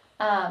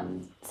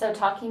 So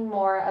talking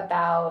more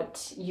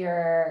about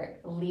your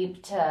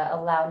leap to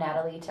allow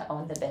Natalie to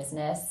own the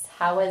business,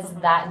 how was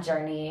that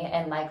journey,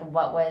 and like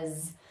what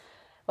was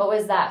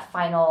that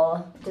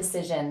final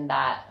decision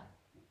that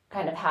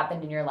kind of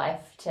happened in your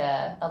life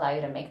to allow you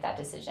to make that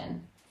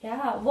decision?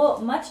 Yeah,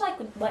 well, much like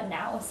what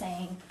Nat was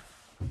saying,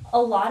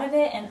 a lot of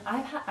it, and I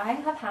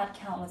have had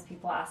countless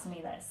people ask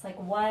me this, like,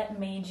 what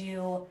made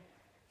you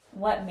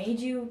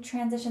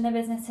transition the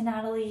business to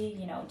Natalie?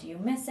 You know, do you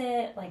miss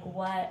it? Like,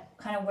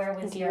 where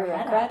was your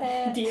head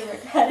at? Do you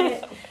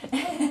regret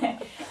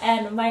it?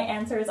 And my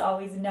answer is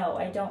always no,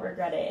 I don't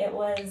regret it. It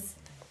was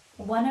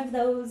one of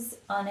those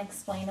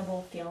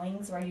unexplainable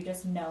feelings where you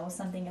just know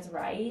something is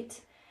right.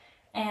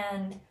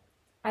 And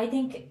I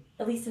think,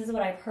 at least this is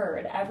what I've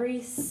heard,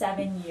 every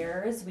 7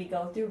 years we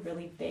go through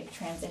really big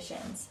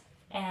transitions.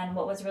 And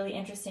what was really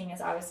interesting is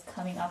I was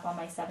coming up on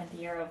my 7th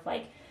year of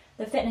like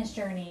the fitness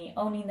journey,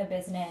 owning the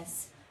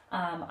business.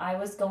 I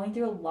was going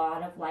through a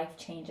lot of life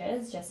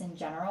changes just in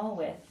general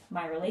with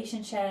my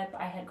relationship.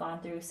 I had gone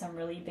through some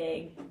really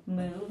big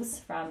moves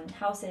from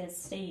houses,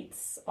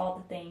 states, all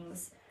the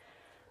things.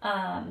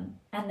 And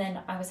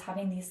then I was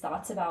having these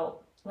thoughts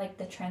about like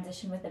the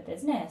transition with the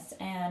business.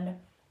 And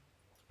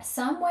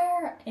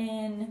somewhere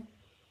in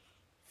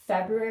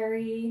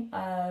February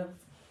of,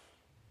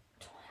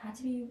 had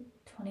to be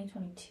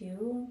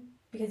 2022,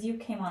 because you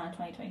came on in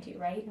 2022,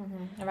 right?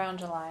 Around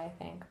July,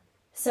 I think.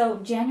 So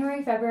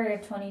January, February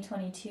of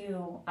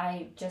 2022,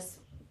 I just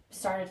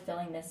started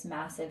feeling this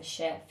massive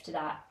shift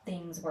that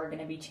things were going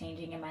to be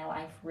changing in my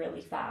life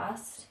really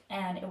fast.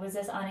 And it was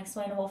this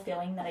unexplainable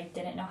feeling that I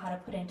didn't know how to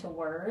put into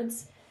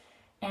words.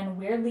 And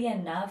weirdly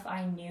enough,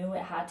 I knew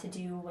it had to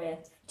do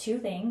with two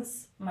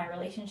things, my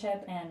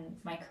relationship and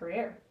my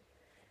career.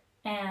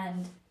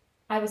 And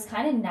I was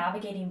kind of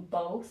navigating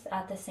both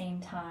at the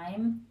same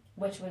time,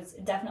 which was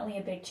definitely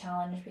a big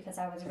challenge because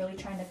I was really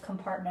trying to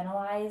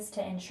compartmentalize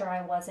to ensure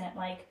I wasn't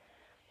like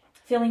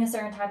feeling a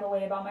certain type of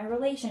way about my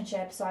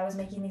relationship. So I was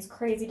making these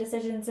crazy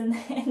decisions in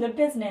the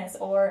business,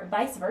 or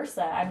vice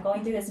versa. I'm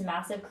going through this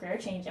massive career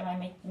change. Am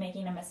I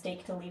making a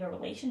mistake to leave a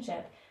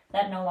relationship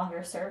that no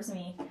longer serves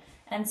me?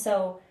 And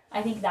so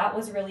I think that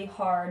was really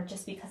hard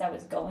just because I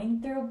was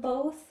going through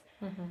both.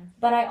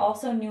 But I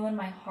also knew in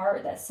my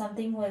heart that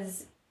something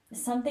was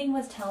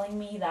telling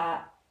me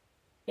that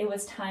it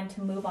was time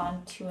to move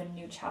on to a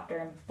new chapter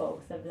in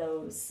both of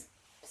those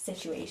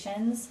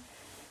situations.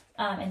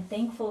 And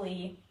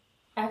thankfully,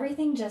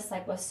 everything just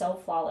like was so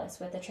flawless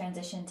with the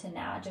transition to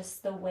Nat.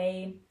 Just the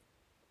way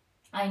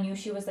I knew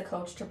she was the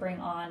coach to bring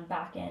on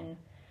back in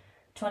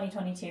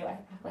 2022. I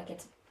act like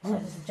it's a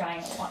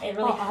giant. It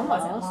really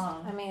wasn't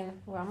long. I mean,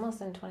 we're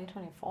almost in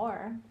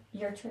 2024.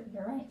 You're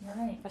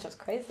right. Which is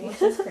crazy.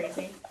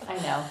 I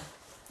know.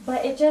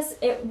 But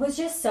it was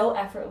just so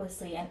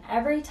effortlessly. And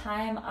every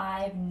time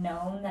I've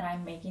known that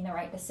I'm making the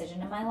right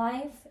decision in my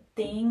life,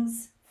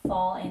 things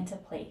fall into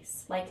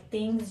place. Like,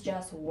 things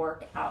just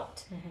work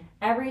out.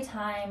 Every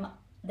time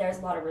there's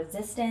a lot of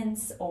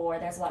resistance, or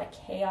there's a lot of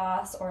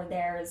chaos, or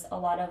there's a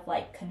lot of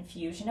like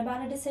confusion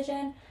about a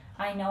decision,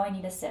 I know I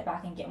need to sit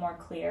back and get more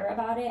clear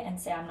about it and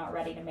say I'm not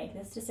ready to make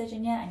this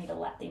decision yet. I need to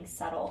let things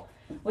settle.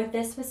 With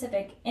this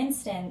specific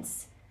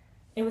instance,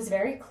 it was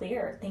very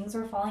clear. Things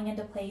were falling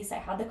into place. I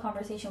had the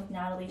conversation with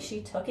Natalie.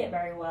 She took it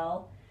very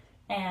well,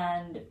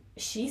 and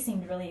she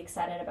seemed really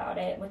excited about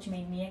it, which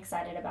made me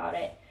excited about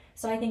it.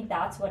 So I think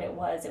that's what it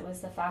was. It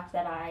was the fact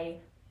that I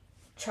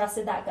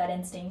trusted that gut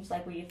instinct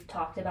like we've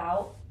talked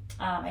about.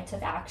 I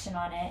took action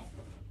on it,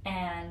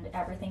 and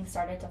everything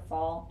started to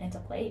fall into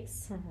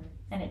place.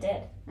 And it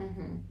did.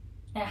 And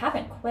it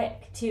happened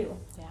quick, too.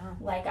 Yeah.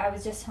 Like, I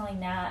was just telling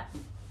Nat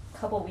a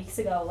couple weeks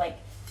ago, like,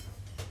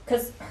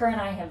 because her and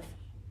I have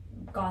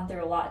gone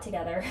through a lot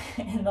together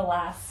in the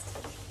last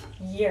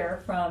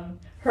year, from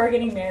her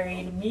getting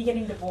married, me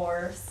getting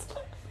divorced,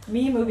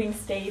 me moving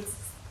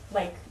states,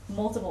 like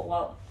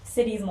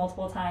cities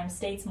multiple times,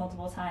 states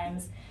multiple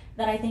times,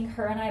 that I think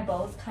her and I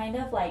both kind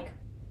of like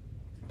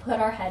put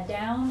our head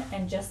down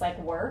and just like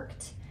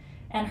worked.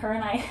 And her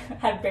and I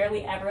had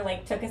barely ever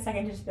like took a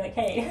second to just be like,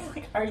 hey,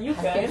 like, are you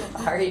good?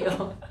 Are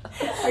you?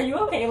 Are you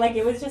okay? Like,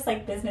 it was just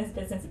like business.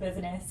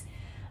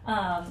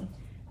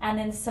 And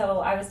then so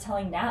I was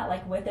telling Nat,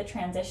 like, with the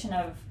transition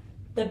of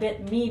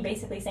me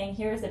basically saying,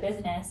 here's the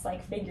business,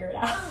 like, figure it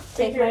out.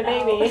 Take my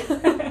baby.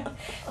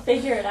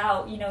 Figure it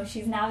out. You know,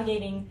 she's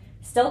navigating,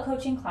 still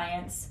coaching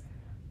clients,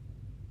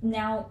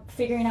 now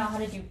figuring out how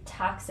to do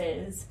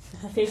taxes,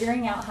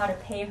 figuring out how to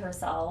pay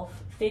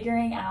herself,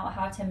 figuring out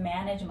how to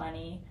manage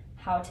money,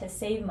 how to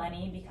save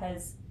money,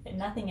 because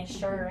nothing is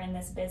sure in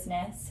this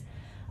business.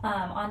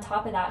 On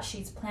top of that,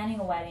 she's planning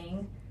a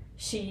wedding.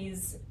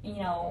 She's, you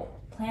know,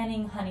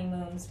 planning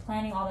honeymoons,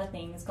 planning all the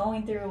things,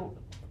 going through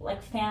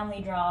like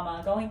family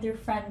drama, going through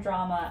friend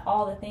drama,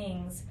 all the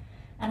things.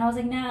 And I was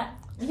like, Nat,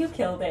 you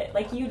killed it.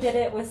 Like, you did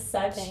it with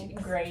such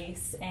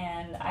grace,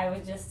 and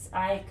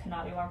I could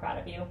not be more proud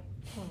of you.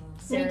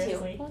 Seriously.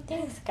 Me too. Well,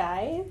 thanks,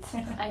 guys.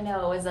 I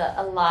know it was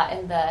a lot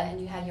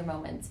and you had your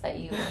moments, but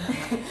we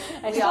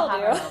still all have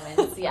do. our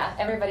moments. Yeah,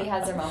 everybody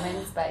has their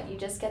moments, but you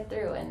just get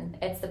through, and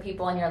it's the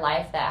people in your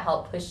life that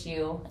help push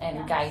you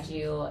and guide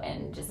you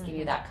and just give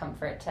you that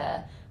comfort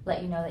to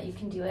let you know that you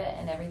can do it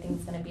and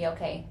everything's going to be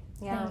okay.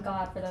 Yeah. Thank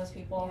God for those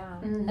people.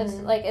 Yeah.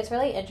 Mm-hmm. It's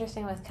really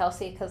interesting with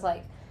Kelsie because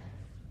like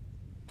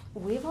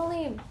we've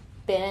only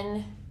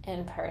been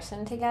in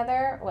person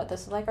together.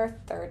 This is like our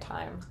third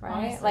time, right?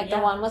 Honestly, like the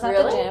yeah. one was at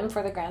the gym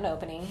for the grand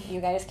opening. You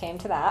guys came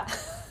to that.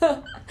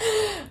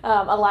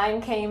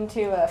 Align came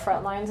to a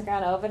Frontline's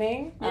grand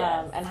opening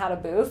and had a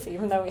booth,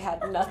 even though we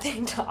had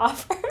nothing to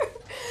offer.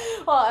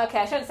 Well, okay,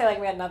 I shouldn't say like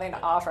we had nothing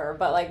to offer,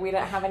 but like we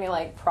didn't have any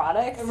like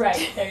products.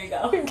 Right, there you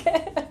go.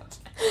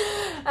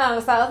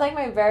 So that was like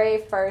my very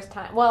first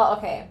time. Well,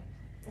 okay,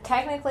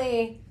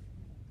 technically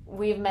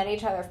we've met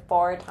each other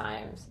 4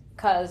 times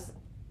because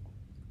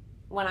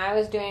when I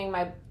was doing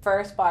my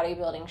first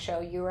bodybuilding show,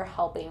 you were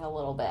helping a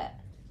little bit.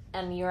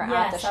 And you were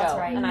at the show. That's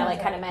right. And I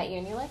like kind of met you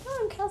and you're like, oh,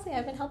 I'm Kelsie.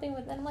 I've been helping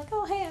with it. And I'm like,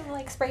 oh, hey, I'm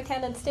like spray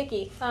tanned and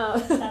sticky.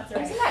 That's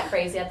right. Isn't that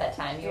crazy at that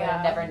time? You would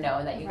have never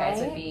known that you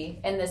guys would be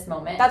in this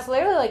moment. That's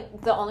literally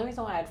like the only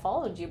reason why I'd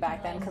followed you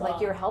back then because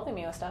like you were helping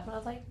me with stuff. And I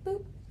was like,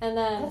 boop. And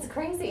then that's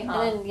crazy,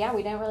 huh? And then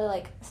we didn't really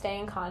like stay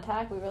in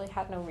contact. We really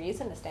had no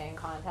reason to stay in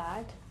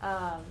contact.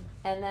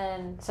 And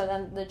then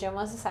the gym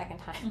was the second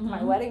time. Mm-hmm.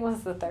 My wedding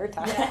was the third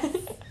time. Yes.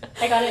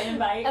 I got an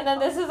invite. And then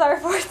this is our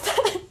 4th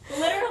time.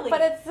 Literally.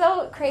 But it's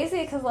so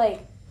crazy because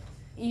like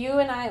you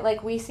and I,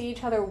 like, we see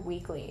each other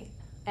weekly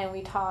and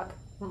we talk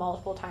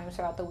multiple times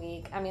throughout the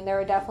week. I mean, there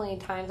were definitely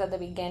times at the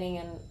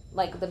beginning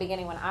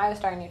when I was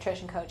starting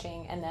nutrition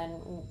coaching and then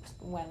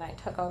when I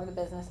took over the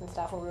business and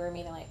stuff where we were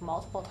meeting like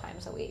multiple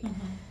times a week.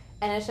 Mm-hmm.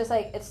 And it's just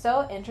like, it's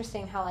so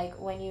interesting how like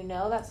when you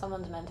know that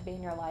someone's meant to be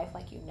in your life,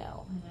 like, you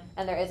know,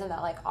 and there isn't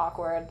that like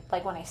awkward,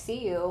 like when I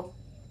see you,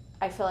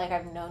 I feel like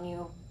I've known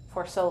you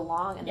for so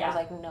long and there's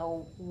like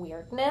no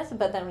weirdness.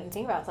 But then when you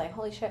think about it, it's like,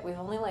 holy shit, we've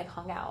only like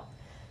hung out.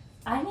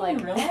 I didn't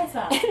even realize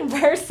that. In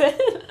person.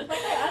 Like,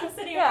 I'm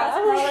sitting across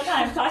from her all the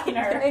time talking to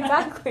her.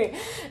 Exactly.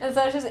 And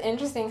so it's just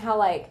interesting how,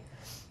 like,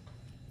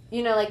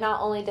 you know, like,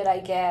 not only did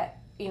I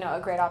get, you know, a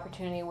great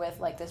opportunity with,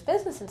 like, this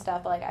business and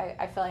stuff, but, like,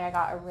 I feel like I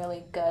got a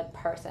really good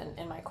person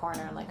in my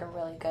corner and, like, a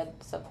really good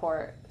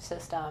support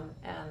system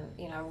and,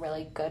 you know, a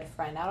really good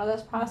friend out of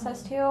this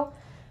process, too.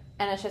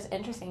 And it's just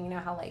interesting, you know,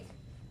 how, like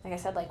I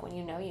said, like, when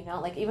you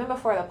know, like, even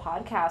before the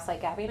podcast,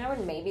 like, Gabby and I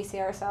would maybe see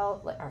each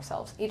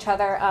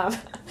other,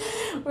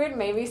 we would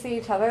maybe see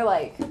each other,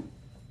 like,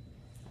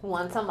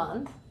 once a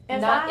month.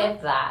 If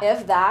that.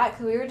 If that,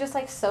 because we were just,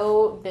 like,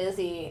 so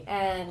busy,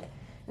 and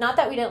not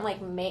that we didn't,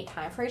 like, make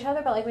time for each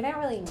other, but, like, we didn't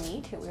really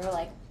need to. We were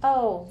like,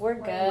 oh, we're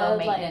good. Low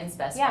maintenance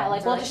best friends.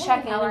 Like, we'll just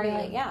check in how and are be you?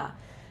 like, yeah.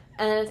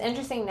 And then it's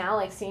interesting now,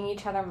 like, seeing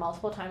each other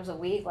multiple times a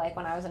week, like,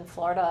 when I was in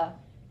Florida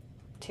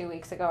 2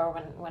 weeks ago or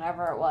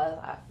whenever it was,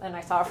 and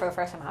I saw her for the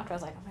first time after, I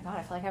was like, oh my god,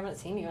 I feel like I haven't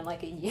seen you in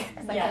like a year.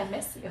 Like, I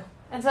miss you.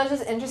 And so it's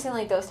just interesting,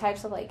 like, those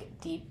types of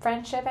like deep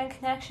friendship and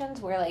connections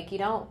where like you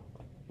don't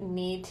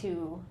need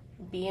to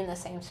be in the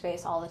same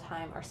space all the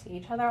time or see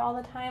each other all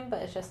the time,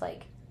 but it's just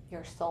like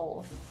your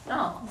souls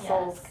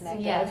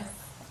connected. Yes.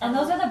 And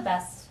those are the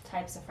best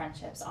types of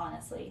friendships,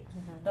 honestly.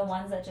 The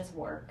ones that just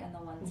work and the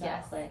ones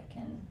that click,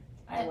 and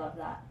I love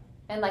that.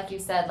 And like you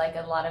said, like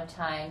a lot of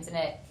times, and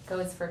it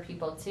goes for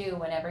people too,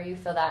 whenever you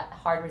feel that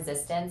hard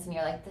resistance and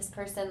you're like, this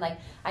person, like,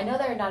 I know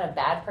they're not a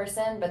bad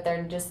person, but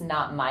they're just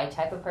not my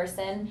type of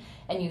person,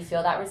 and you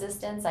feel that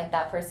resistance, like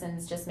that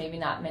person's just maybe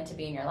not meant to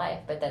be in your life.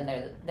 But then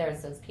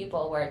there's those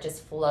people where it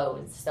just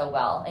flows so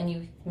well, and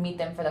you meet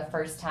them for the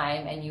first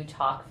time and you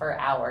talk for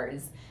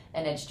hours,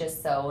 and it's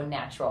just so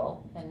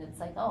natural. And it's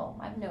like, oh,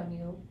 I've known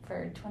you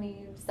for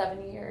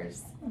 27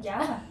 years.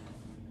 Yeah.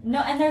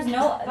 No, and there's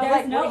no. We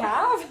have?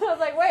 I was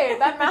like, wait,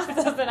 that math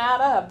doesn't add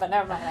up. But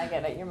never mind, I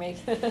get it. You're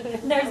making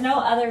it. There's no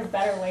other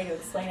better way to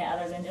explain it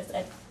other than just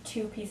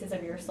two pieces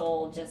of your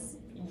soul. Just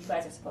you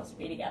guys are supposed to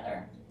be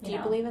together. Do you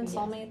believe in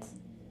soulmates?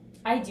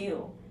 I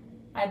do.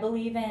 I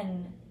believe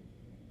in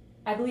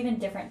I believe in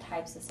different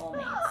types of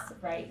soulmates,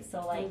 right?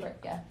 So like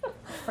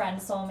friend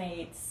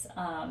soulmates,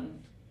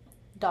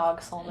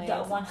 dog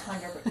soulmates.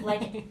 100.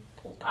 Like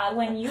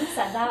when you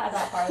said that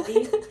about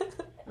Harley,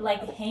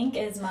 like Hank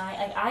is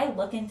like I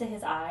look into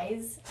his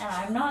eyes and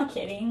I'm not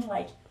kidding.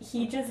 Like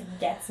he just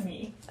gets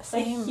me.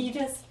 Same. Like he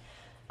just.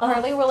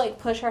 Harley will like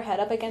push her head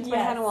up against my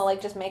head and we'll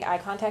like just make eye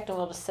contact and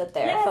we'll just sit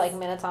there for like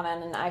minutes on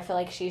end, and I feel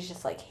like she's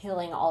just like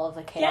healing all of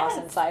the chaos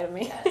inside of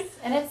me. Yes.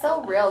 And it's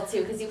so real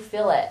too because you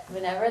feel it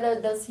whenever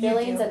those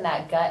feelings and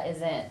that gut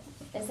isn't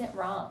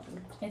wrong.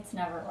 It's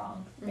never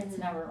wrong. It's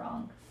never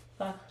wrong.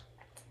 Ugh,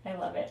 I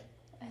love it.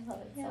 I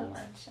love it so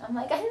much. I'm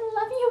like, I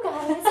love you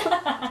guys.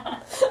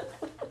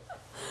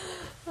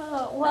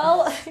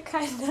 Well,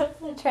 kind of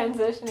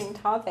transitioning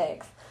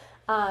topics,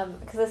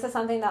 because this is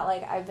something that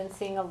like I've been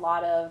seeing a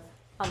lot of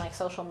on like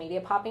social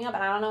media popping up,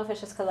 and I don't know if it's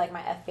just because like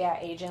my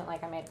FBI agent,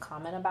 like I made a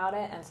comment about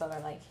it, and so they're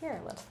like, here,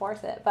 let's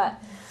force it.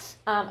 But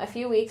a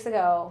few weeks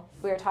ago,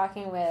 we were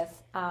talking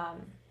with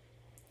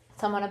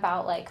someone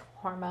about like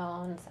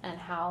hormones and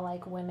how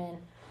like women,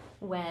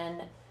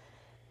 when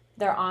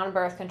they're on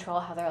birth control,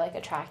 how they're like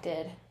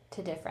attracted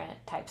to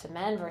different types of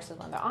men versus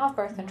when they're off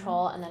birth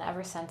control. And then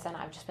ever since then,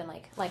 I've just been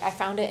like I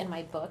found it in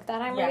my book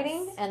that I'm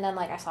reading, and then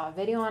like I saw a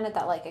video on it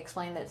that like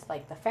explained that it's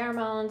like the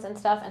pheromones and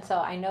stuff. And so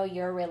I know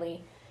you're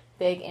really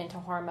big into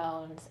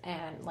hormones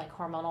and like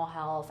hormonal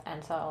health,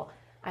 and so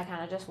I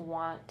kind of just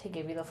want to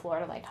give you the floor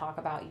to like talk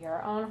about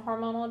your own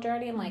hormonal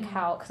journey and like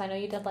how, because I know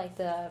you did like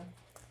the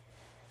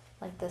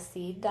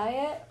seed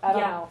diet. I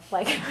don't know,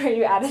 like where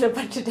you added a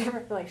bunch of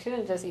different, like she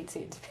didn't just eat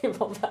seeds,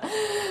 people, but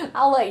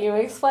I'll let you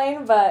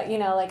explain. But you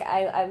know, like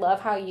I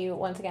love how you,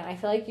 once again, I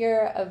feel like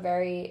you're a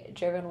very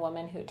driven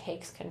woman who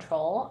takes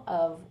control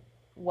of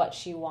what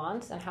she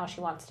wants and how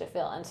she wants to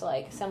feel. And so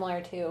like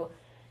similar to,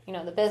 you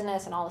know, the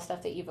business and all the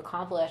stuff that you've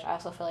accomplished, I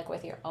also feel like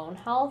with your own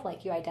health,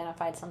 like you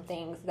identified some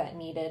things that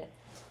needed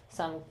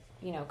some,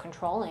 you know,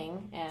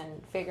 controlling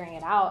and figuring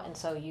it out. And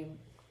so you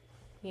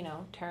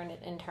know, turned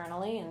it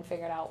internally and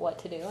figured out what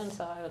to do. And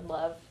so I would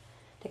love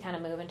to kind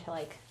of move into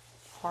like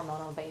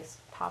hormonal based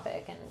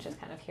topic and just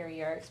kind of hear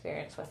your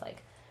experience with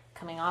like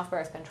coming off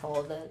birth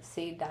control, the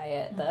seed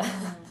diet, the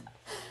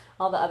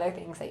all the other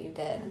things that you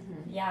did.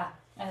 Yeah,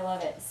 I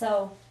love it.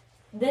 So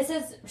this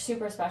is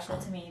super special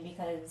to me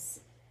because,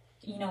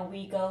 you know,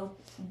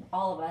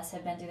 all of us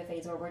have been through the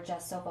phase where we're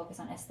just so focused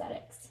on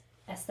aesthetics,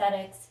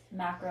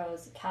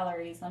 macros,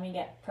 calories. Let me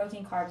get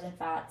protein, carbs, and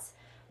fats.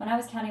 When I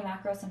was counting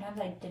macros, sometimes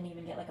I didn't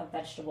even get like a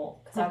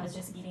vegetable because I was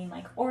just eating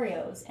like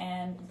Oreos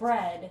and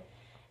bread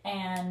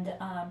and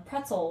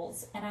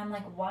pretzels. And I'm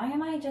like, why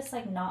am I just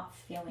like not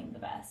feeling the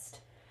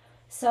best?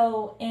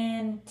 So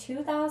in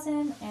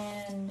 2000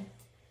 and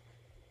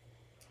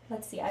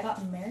I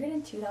got married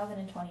in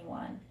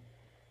 2021.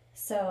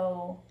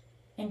 So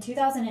in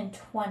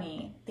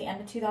 2020, the end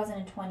of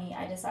 2020,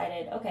 I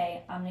decided,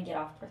 okay, I'm going to get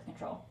off birth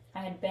control. I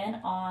had been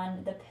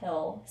on the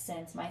pill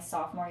since my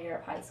sophomore year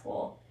of high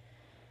school.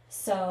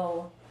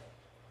 So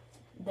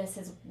this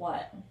is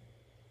what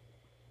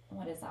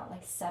is that,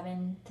 like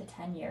 7 to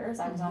 10 years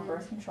I was on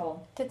birth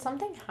control. Did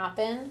something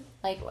happen,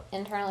 like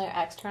internally or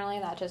externally,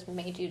 that just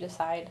made you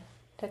decide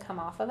to come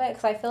off of it?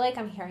 Because I feel like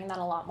I'm hearing that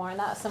a lot more, and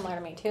that's similar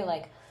to me too.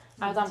 Like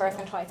I was on birth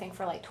control, I think,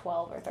 for like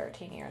 12 or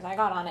 13 years. I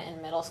got on it in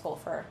middle school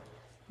for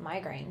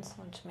migraines,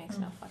 which makes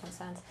no fucking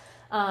sense.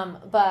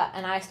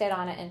 And I stayed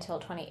on it until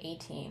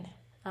 2018.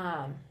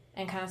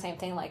 And kind of same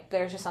thing, like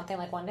there's just something,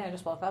 like one day I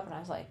just woke up and I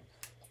was like,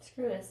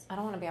 screw this, I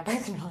don't want to be on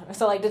birth control.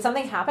 So like, did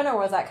something happen, or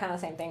was that kind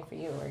of the same thing for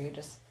you, where you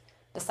just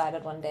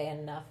decided one day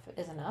enough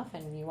is enough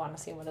and you want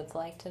to see what it's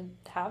like to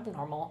have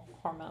normal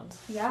hormones?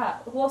 Yeah,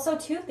 well, so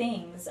two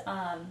things.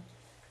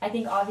 I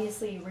think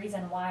obviously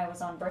reason why I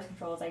was on birth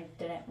control is I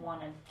didn't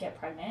want to get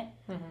pregnant.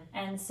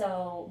 And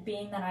so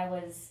being that I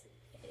was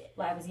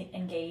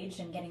engaged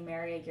and getting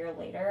married a year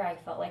later, I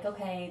felt like,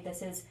 okay,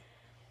 this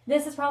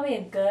is probably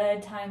a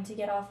good time to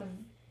get off of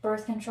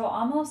birth control.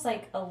 Almost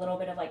like a little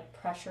bit of like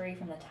pressury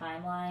from the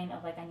timeline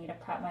of like I need to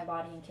prep my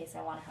body in case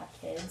I want to have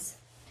kids.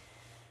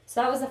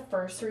 So that was the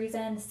first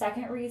reason. The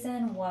second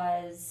reason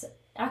was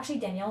actually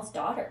Danielle's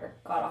daughter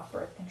got off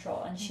birth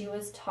control, and she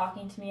was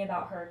talking to me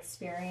about her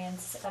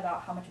experience,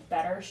 about how much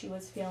better she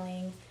was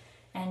feeling,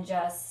 and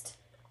just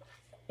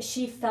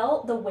she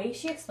felt, the way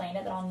she explained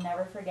it that I'll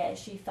never forget,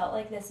 she felt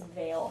like this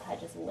veil had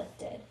just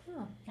lifted.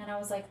 And I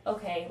was like,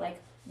 okay, like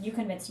you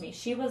convinced me.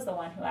 She was the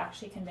one who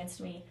actually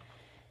convinced me.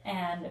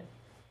 And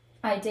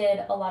I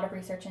did a lot of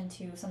research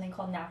into something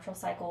called natural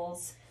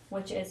cycles,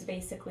 which is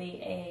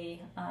basically a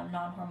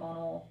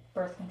non-hormonal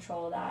birth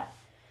control that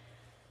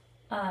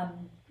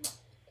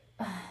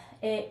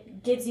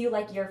it gives you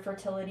like your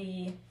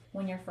fertility,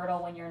 when you're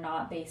fertile, when you're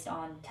not, based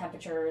on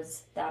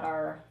temperatures that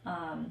are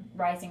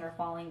rising or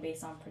falling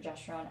based on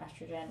progesterone,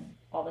 estrogen,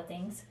 all the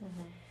things.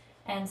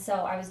 And so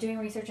I was doing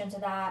research into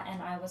that,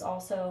 and I was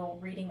also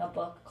reading a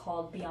book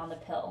called Beyond the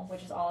Pill,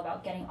 which is all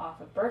about getting off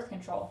of birth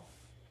control.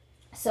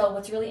 So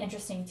what's really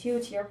interesting too,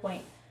 to your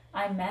point,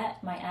 I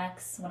met my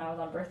ex when I was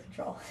on birth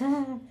control.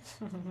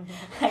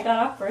 I got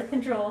off birth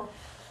control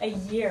a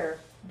year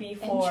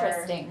before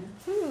Interesting.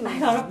 I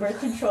got on birth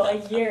control, a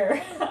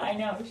year. I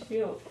know,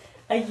 shoot.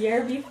 A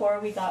year before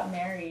we got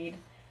married.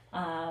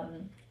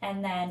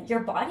 And then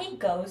your body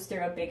goes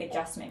through a big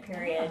adjustment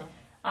period. Yeah.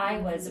 I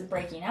was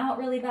breaking out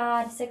really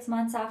bad 6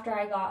 months after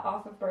I got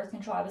off of birth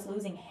control. I was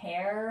losing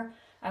hair.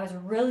 I was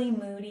really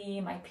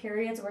moody. My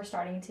periods were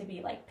starting to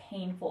be like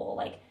painful,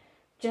 like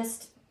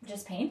just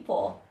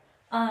painful.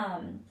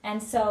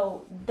 And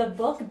so the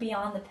book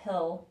Beyond the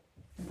Pill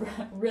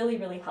really,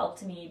 really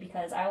helped me,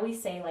 because I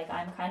always say, like,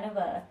 I'm kind of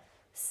a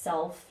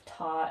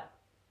self-taught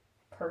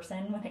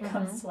person when it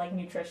comes to like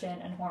nutrition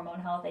and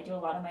hormone health. I do a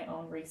lot of my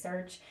own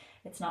research.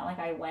 It's not like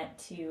I went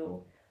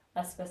to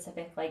a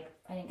specific, like,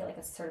 I didn't get like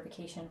a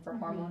certification for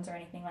hormones or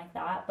anything like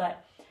that,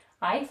 but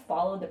I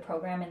followed the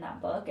program in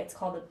that book. It's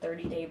called the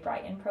 30-Day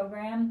Brighten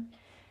program.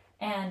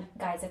 And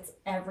guys, it's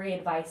every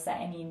advice that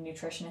any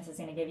nutritionist is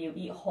going to give you.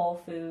 Eat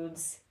whole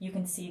foods. You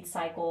can seed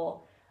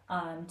cycle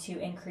to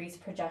increase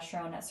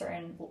progesterone at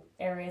certain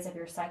areas of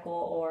your cycle,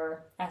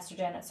 or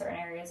estrogen at certain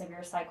areas of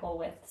your cycle,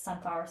 with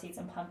sunflower seeds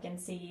and pumpkin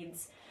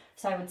seeds.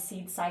 So I would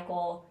seed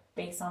cycle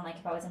based on, like,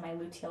 if I was in my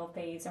luteal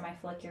phase or my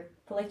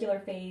follicular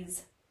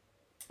phase.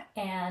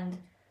 And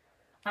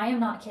I am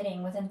not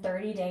kidding, within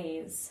 30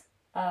 days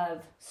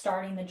of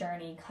starting the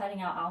journey,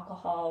 cutting out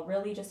alcohol,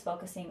 really just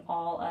focusing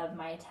all of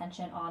my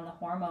attention on the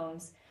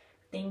hormones,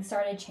 things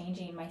started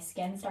changing. My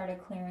skin started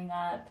clearing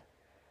up.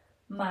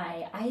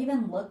 I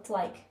even looked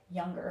like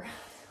younger.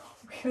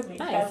 Weirdly,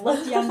 Nice. I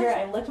looked younger.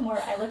 I looked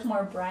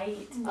more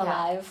bright,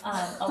 Alive.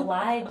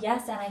 alive.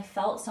 Yes, and I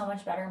felt so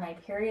much better. My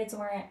periods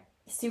weren't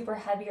super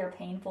heavy or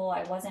painful.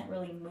 I wasn't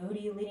really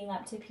moody leading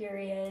up to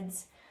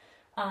periods.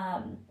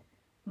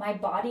 My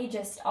body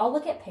just, I'll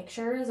look at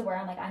pictures where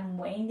I'm like, I'm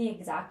weighing the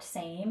exact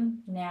same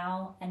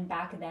now and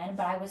back then,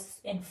 but I was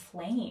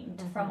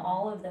inflamed from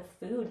all of the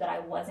food that I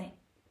wasn't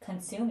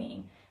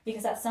consuming.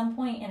 Because at some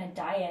point in a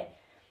diet,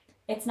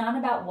 it's not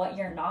about what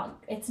you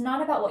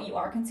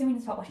are consuming,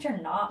 it's about what you're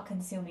not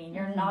consuming.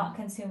 You're not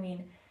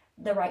consuming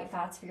the right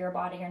fats for your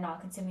body, you're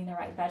not consuming the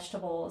right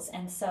vegetables.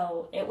 And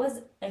so it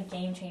was a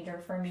game changer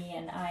for me,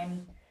 and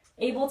I'm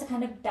able to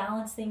kind of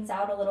balance things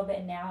out a little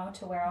bit now,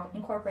 to where I'll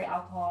incorporate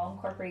alcohol,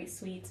 incorporate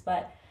sweets,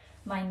 but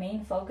my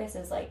main focus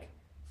is like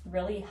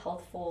really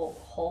healthful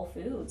whole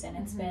foods, and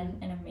it's been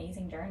an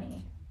amazing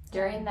journey.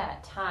 During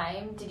that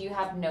time, did you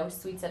have no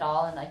sweets at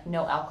all and like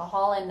no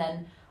alcohol? And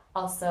then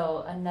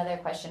also another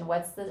question,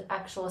 what's the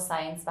actual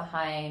science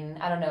behind,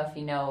 I don't know if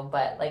you know,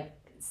 but like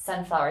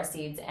sunflower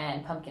seeds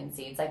and pumpkin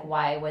seeds? Like,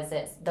 why was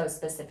it those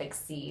specific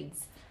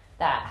seeds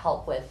that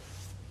help with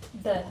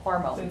The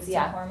hormones? boosts in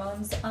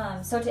hormones.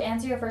 So to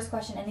answer your first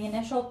question, in the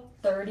initial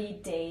 30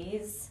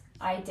 days,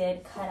 I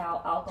did cut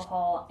out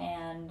alcohol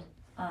and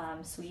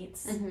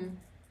sweets.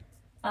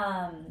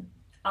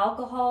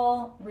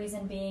 Alcohol,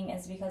 reason being,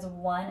 is because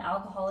one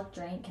alcoholic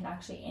drink can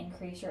actually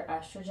increase your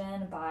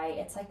estrogen by,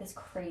 it's like this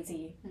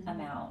crazy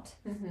amount.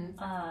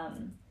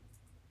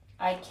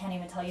 I can't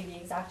even tell you the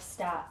exact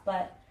stat,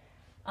 but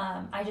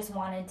I just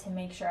wanted to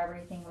make sure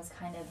everything was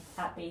kind of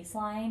at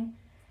baseline.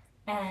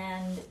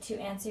 And to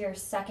answer your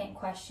second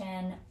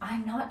question,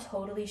 I'm not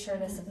totally sure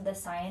the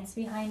science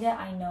behind it.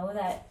 I know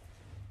that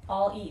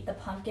I'll eat the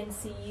pumpkin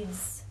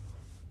seeds.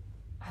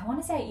 I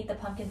want to say I eat the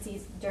pumpkin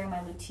seeds during my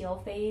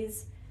luteal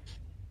phase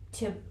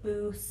to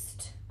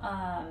boost,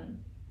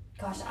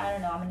 gosh, I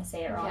don't know, I'm going to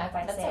say it wrong if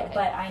I say it,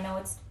 but I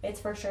know it's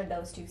for sure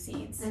those two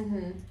seeds.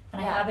 And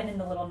I have it in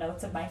the little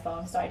notes of my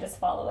phone, so I just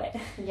follow it.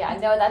 Yeah,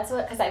 no, that's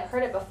what, because I've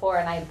heard it before,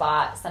 and I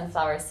bought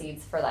sunflower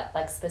seeds for that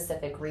like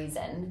specific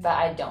reason, but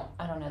I don't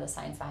know the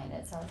science behind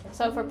it.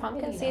 So for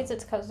pumpkin seeds,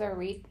 it's because they're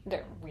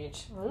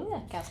rich.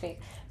 Can't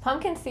speak.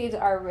 Pumpkin seeds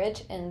are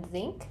rich in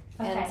zinc,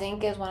 and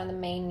zinc is one of the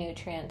main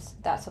nutrients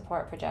that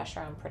support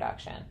progesterone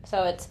production.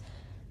 So it's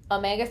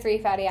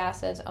omega-3 fatty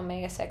acids,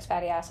 omega-6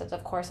 fatty acids,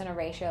 of course, in a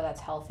ratio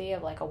that's healthy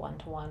of like a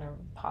 1-to-1 or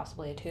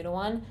possibly a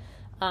 2-to-1.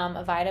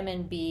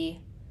 Vitamin B,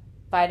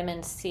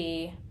 vitamin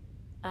C,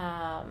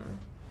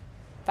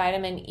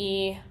 vitamin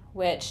E,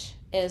 which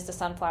is the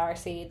sunflower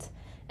seeds,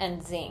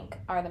 and zinc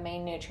are the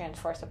main nutrients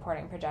for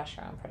supporting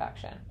progesterone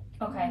production.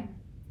 Okay,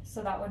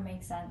 so that would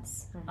make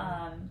sense,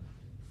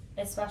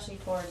 especially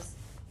towards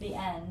the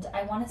end.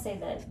 I want to say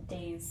that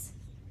days,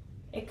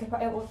 it could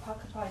probably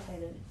tell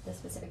you the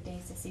specific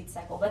days to seed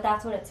cycle, but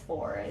that's what it's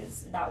for,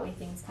 is that way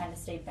things kind of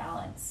stay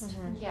balanced.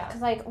 Yeah.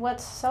 Because like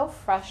what's so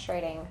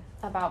frustrating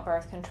about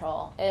birth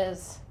control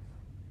is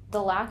the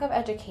lack of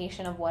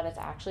education of what it's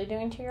actually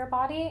doing to your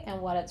body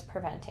and what it's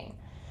preventing.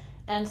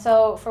 And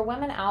so for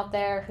women out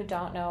there who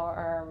don't know,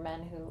 or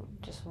men who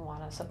just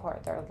want to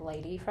support their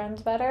lady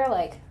friends better,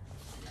 like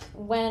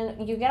when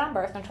you get on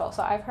birth control,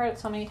 so I've heard it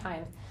so many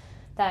times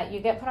that you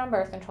get put on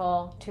birth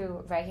control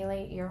to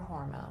regulate your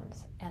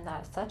hormones, and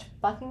that's such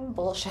fucking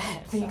bullshit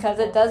because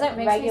it doesn't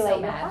regulate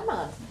your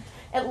hormones.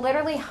 It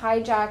literally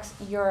hijacks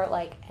your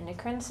like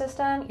endocrine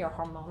system, your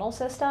hormonal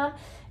system,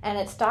 and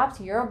it stops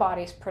your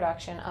body's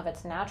production of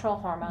its natural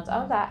hormones,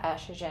 of that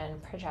estrogen,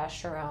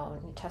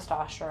 progesterone,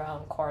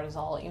 testosterone,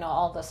 cortisol,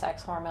 all the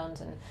sex hormones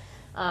and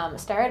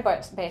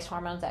steroid-based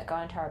hormones that go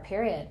into our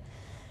period.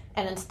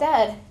 And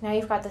instead, now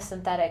you've got the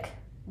synthetic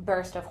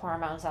burst of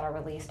hormones that are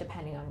released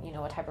depending on, you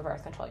know, what type of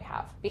birth control you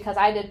have. Because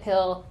I did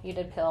pill, you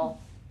did pill.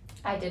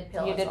 I did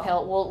pill. You did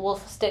pill. We'll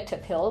stick to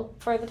pill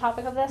for the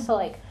topic of this. So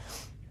like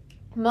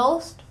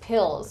most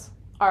pills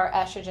are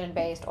estrogen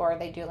based, or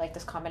they do like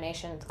this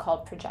combination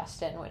called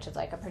progestin, which is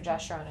like a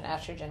progesterone and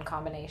estrogen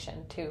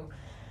combination to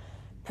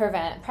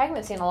prevent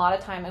pregnancy. And a lot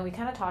of time, and we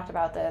kind of talked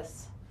about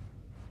this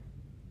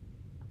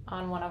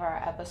on one of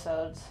our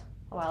episodes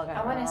a while ago.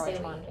 I want to say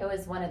it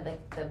was one of the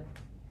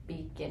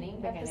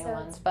beginning episodes.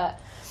 Ones, but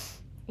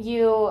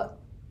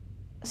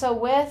so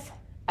with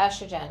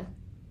estrogen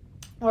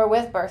or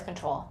with birth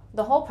control,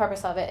 the whole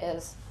purpose of it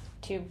is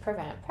to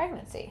prevent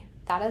pregnancy.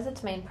 That is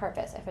its main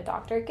purpose. If a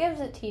doctor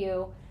gives it to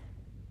you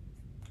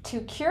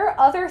to cure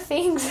other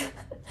things,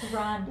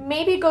 run.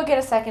 Maybe go get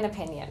a second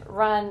opinion.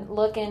 Run,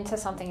 look into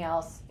something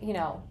else, you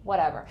know,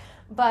 whatever.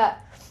 But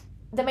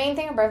the main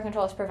thing of birth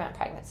control is prevent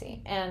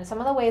pregnancy. And some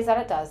of the ways that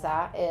it does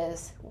that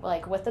is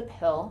like with the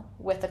pill,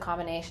 with the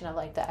combination of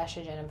like the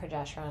estrogen and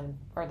progesterone,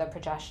 or the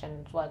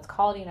progestin is what it's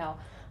called, you know,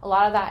 a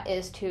lot of that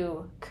is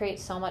to create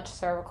so much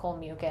cervical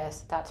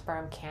mucus that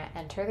sperm can't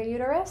enter the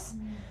uterus.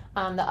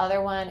 The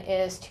other one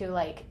is to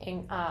like,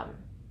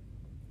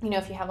 you know,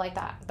 if you have like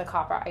the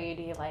copper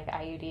IUD, like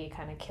IUD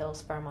kind of kills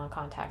sperm on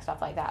contact, stuff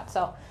like that.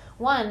 So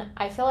one,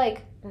 I feel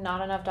like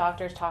not enough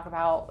doctors talk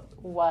about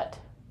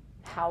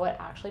how it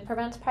actually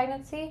prevents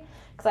pregnancy.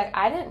 Because like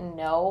I didn't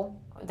know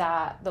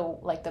that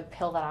the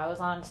pill that I was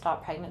on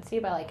stopped pregnancy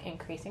by like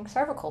increasing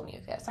cervical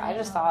mucus. I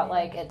just thought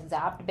like it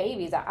zapped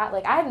babies.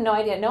 I had no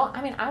idea.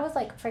 I was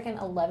like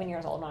freaking 11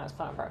 years old when I was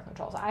put on birth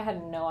control, so I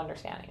had no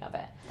understanding of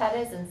it. That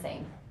is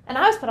insane. And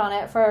I was put on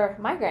it for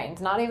migraines,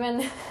 not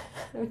even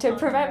to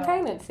prevent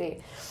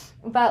pregnancy.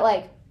 But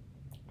like,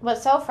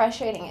 what's so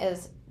frustrating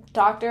is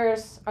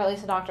doctors, or at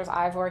least the doctors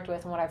I've worked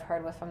with and what I've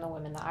heard with from the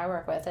women that I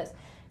work with, is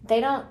they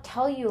don't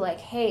tell you like,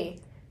 hey,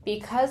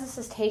 because this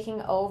is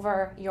taking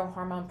over your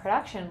hormone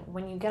production,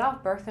 when you get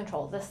off birth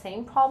control, the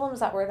same problems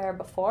that were there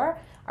before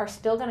are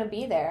still going to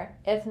be there,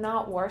 if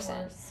not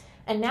worsen.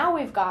 And now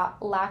we've got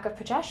lack of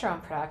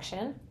progesterone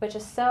production, which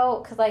is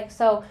so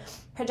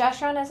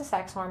progesterone is a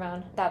sex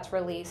hormone that's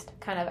released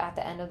kind of at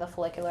the end of the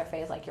follicular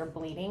phase, like your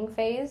bleeding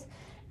phase,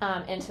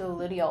 into the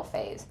luteal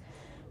phase.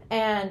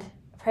 And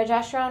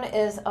progesterone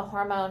is a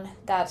hormone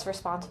that's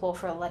responsible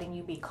for letting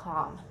you be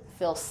calm,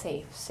 feel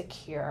safe,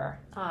 secure.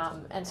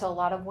 And so a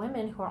lot of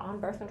women who are on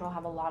birth control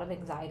have a lot of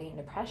anxiety and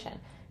depression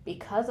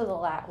because of the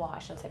lack, well, I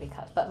shouldn't say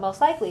because, but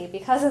most likely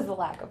because of the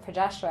lack of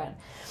progesterone.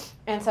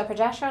 And so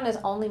progesterone is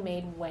only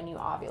made when you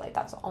ovulate.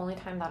 That's the only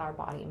time that our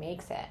body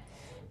makes it.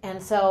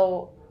 And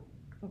so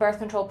birth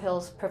control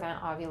pills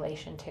prevent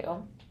ovulation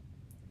too.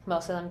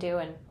 Most of them do,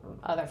 and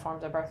other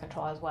forms of birth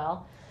control as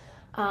well.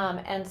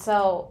 And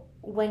so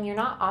when you're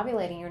not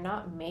ovulating, you're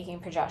not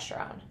making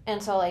progesterone.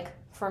 And so like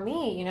for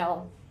me, you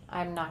know,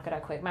 I'm not good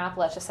at quick math.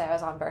 Let's just say I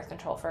was on birth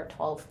control for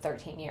 12,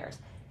 13 years.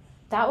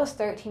 That was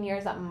 13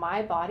 years that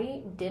my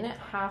body didn't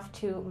have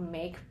to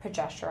make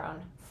progesterone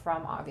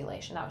from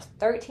ovulation. That was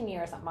 13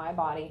 years that my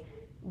body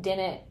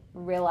didn't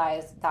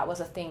realize that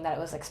was a thing that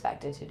it was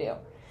expected to do.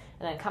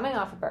 And then coming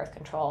off of birth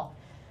control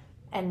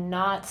and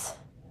not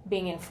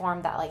being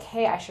informed that like,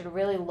 hey, I should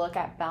really look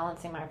at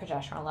balancing my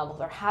progesterone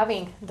levels, or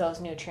having those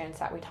nutrients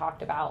that we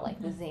talked about,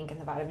 like the zinc and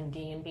the vitamin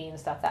D and B and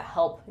stuff that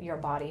help your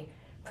body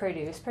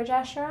produce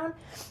progesterone.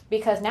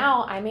 Because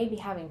now I may be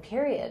having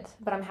periods,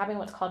 but I'm having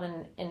what's called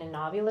an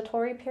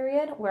anovulatory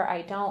period, where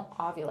I don't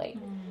ovulate.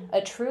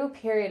 A true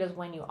period is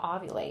when you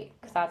ovulate,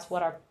 because that's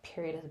what our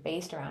period is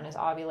based around, is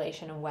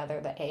ovulation and whether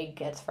the egg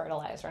gets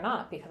fertilized or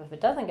not. Because if it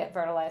doesn't get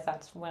fertilized,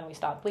 that's when we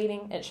stop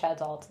bleeding, it sheds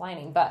all its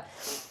lining. But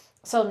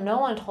so no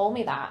one told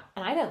me that,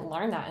 and I didn't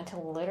learn that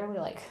until literally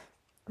like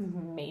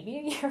maybe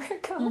a year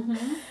ago.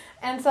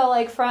 And so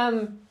like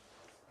from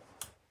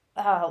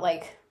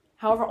like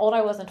however old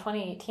I was in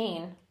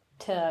 2018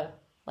 to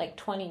like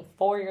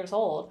 24 years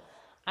old,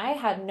 I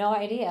had no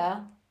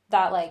idea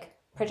that like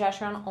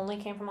progesterone only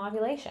came from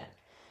ovulation,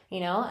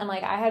 you know? And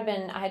like I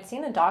had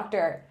seen a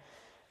doctor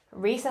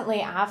recently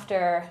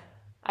after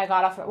I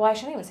got off, well, I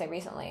shouldn't even say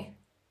recently.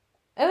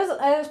 It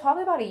was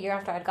probably about a year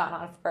after I'd gotten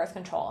off birth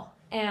control.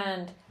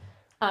 And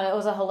it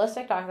was a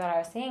holistic doctor that I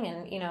was seeing,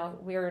 and, you know,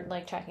 we were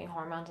like checking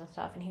hormones and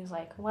stuff. And he was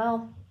like,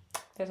 well,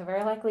 there's a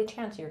very likely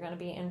chance you're going to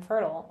be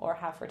infertile or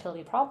have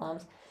fertility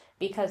problems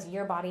because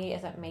your body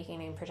isn't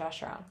making any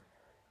progesterone.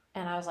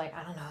 And I was like,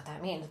 I don't know what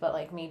that means. But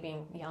like me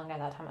being young at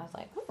that time, I was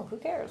like, oh, who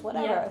cares?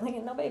 Whatever. Yeah.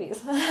 Like, no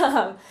babies.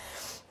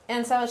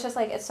 And so it's just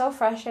like, it's so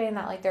frustrating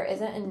that like there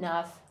isn't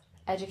enough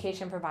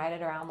education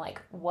provided around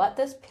like what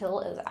this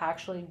pill is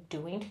actually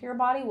doing to your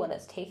body, what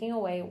it's taking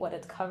away, what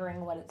it's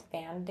covering, what it's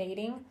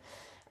band-aiding,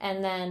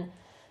 and then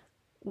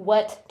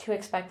what to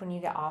expect when you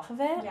get off of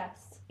it.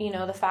 Yes. You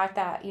know, the fact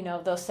that, you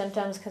know, those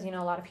symptoms, because, you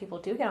know, a lot of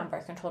people do get on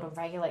birth control to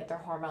regulate their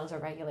hormones or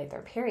regulate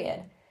their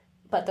period,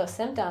 but those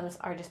symptoms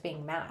are just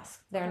being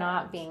masked. They're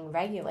not being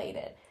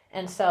regulated.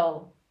 And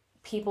so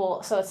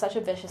so it's such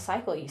a vicious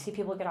cycle. You see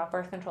people get off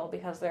birth control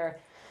because they're,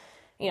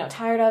 you know,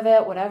 tired of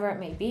it, whatever it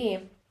may be.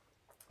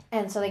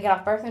 And so they get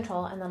off birth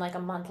control, and then like a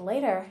month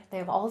later, they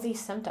have all these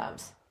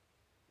symptoms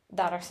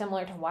that are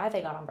similar to why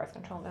they got on birth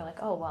control. And they're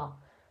like, oh, well,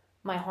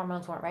 my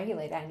hormones weren't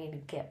regulated. I need to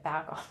get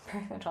back on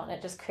birth control. And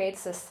it just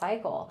creates this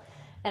cycle.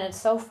 And it's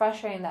so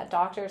frustrating that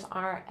doctors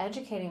aren't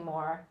educating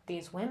more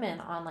these women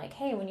on like,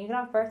 hey, when you get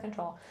off birth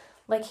control,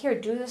 like here,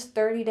 do this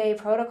 30-day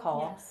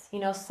protocol,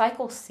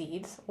 cycle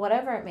seeds,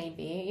 whatever it may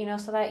be,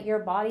 so that your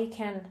body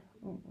can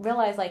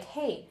realize like,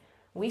 hey,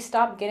 we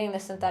stopped getting the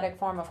synthetic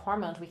form of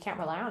hormones. We can't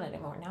rely on it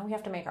anymore. Now we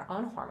have to make our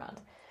own hormones.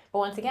 But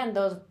once again,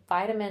 those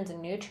vitamins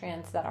and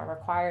nutrients that are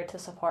required to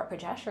support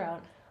progesterone,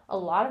 a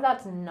lot of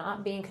that's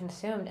not being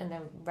consumed in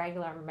the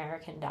regular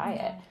American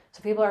diet.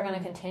 So people are going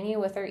to continue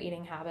with their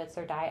eating habits,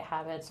 their diet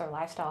habits, their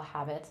lifestyle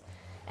habits.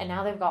 And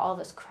now they've got all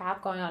this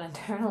crap going on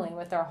internally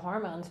with their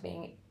hormones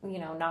being,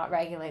 not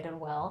regulated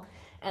well.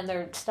 And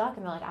they're stuck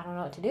and they're like, I don't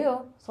know what to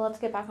do. So let's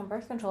get back on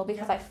birth control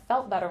because I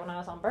felt better when I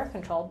was on birth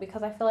control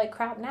because I feel like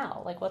crap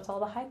now. Like, what's all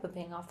the hype of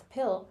being off the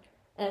pill?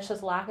 And it's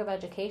just lack of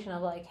education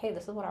of like, hey,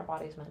 this is what our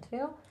body's meant to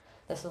do.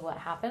 This is what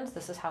happens.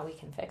 This is how we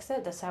can fix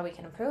it. This is how we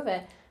can improve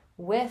it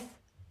with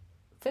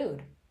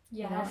food.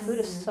 Food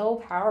is so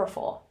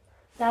powerful.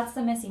 That's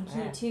the missing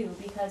key too,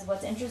 because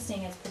what's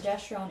interesting is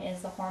progesterone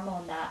is the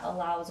hormone that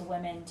allows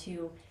women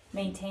to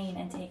maintain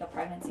and take a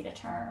pregnancy to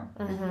term.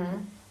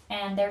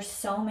 And there's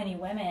so many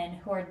women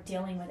who are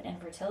dealing with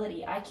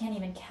infertility. I can't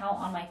even count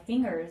on my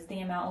fingers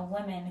the amount of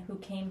women who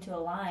came to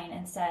Align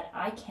and said,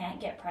 I can't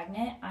get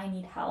pregnant. I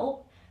need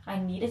help. I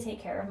need to take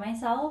care of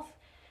myself.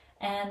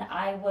 And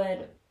I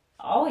would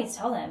always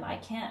tell them, I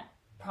can't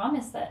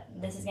promise that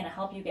this is going to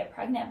help you get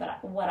pregnant,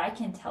 but what I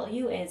can tell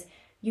you is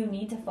you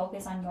need to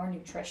focus on your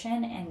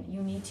nutrition and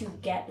you need to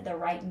get the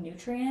right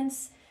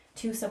nutrients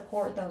to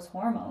support those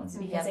hormones,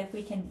 because if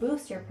we can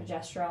boost your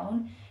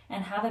progesterone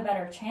and have a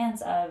better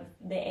chance of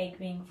the egg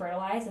being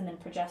fertilized and then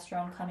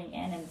progesterone coming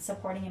in and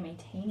supporting and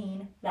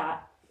maintaining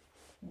that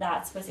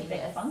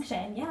specific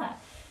function,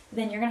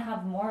 then you're going to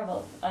have more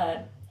of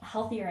a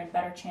healthier and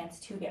better chance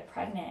to get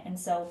pregnant. And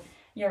so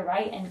you're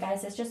right. And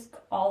guys, it's just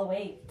all the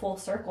way full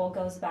circle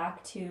goes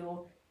back to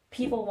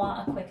people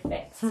want a quick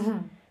fix.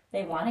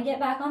 They want to get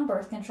back on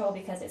birth control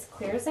because it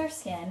clears their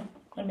skin.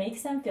 It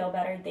makes them feel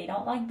better. They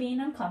don't like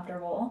being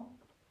uncomfortable.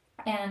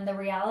 And the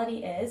reality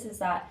is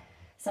that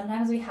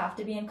sometimes we have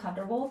to be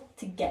uncomfortable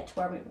to get to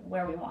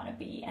where we want to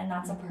be. And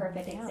that's a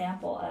perfect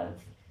example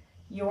of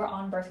you're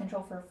on birth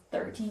control for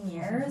 13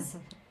 years.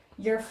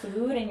 Your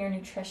food and your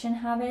nutrition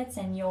habits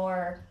and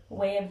your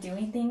way of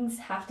doing things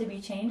have to be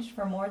changed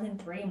for more than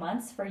 3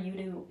 months for you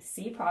to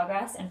see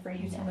progress and for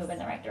you to move in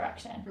the right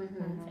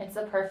direction. It's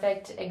a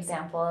perfect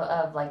example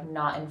of like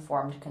not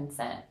informed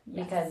consent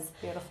because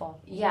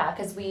beautiful.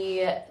 Because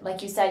we,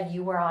 like you said,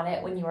 you were on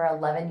it when you were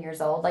 11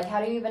 years old. Like, how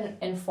do you even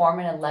inform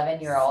an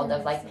 11-year-old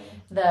of like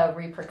the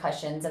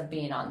repercussions of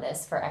being on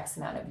this for X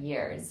amount of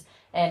years?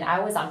 And I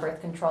was on birth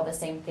control, the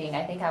same thing.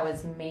 I think I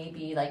was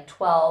maybe like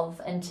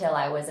 12 until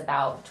I was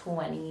about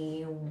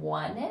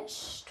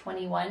 21-ish,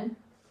 21.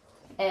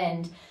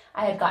 And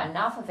I had gotten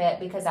off of it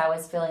because I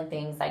was feeling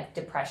things like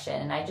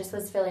depression. And I just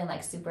was feeling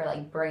like super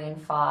like brain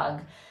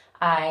fog.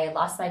 I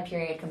lost my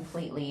period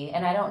completely.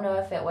 And I don't know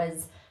if it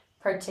was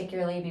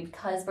particularly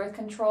because birth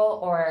control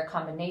or a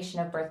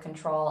combination of birth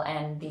control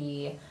and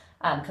the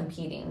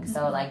competing.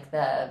 So like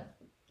the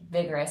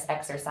vigorous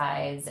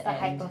exercise the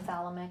and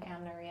hypothalamic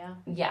amenorrhea.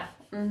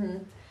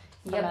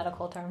 The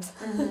medical terms.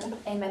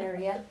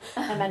 Amenorrhea.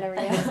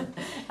 Amenorrhea.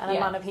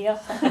 Anamonopia.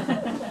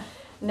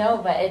 No,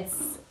 but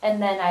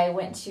and then I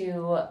went to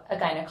a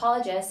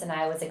gynecologist and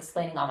I was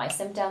explaining all my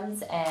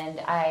symptoms, and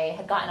I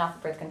had gotten off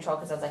of birth control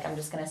because I was like, I'm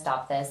just going to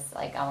stop this.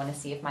 Like, I want to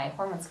see if my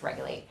hormones can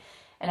regulate.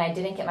 And I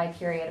didn't get my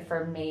period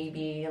for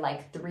maybe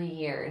like 3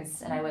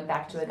 years. And I went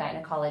back to a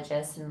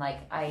gynecologist and like,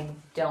 I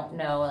don't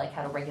know like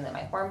how to regulate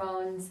my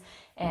hormones.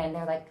 And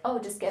they're like, oh,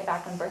 just get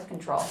back on birth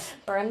control.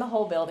 Burn the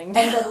whole building.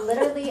 And then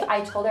literally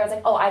I told her, I was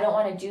like, oh, I don't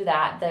want to do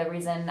that. The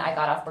reason I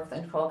got off birth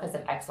control because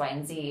of X, Y,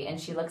 and Z. And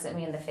she looks at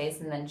me in the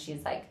face and then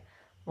she's like,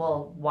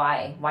 well,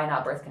 why? Why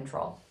not birth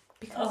control?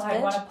 Because I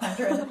want to punch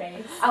her in the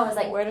face. I was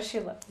like, where does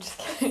she live? Just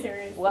kidding.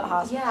 Seriously. What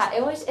hospital? Yeah,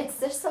 it's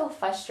just so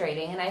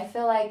frustrating. And I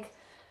feel like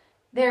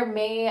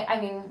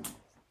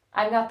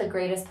I'm not the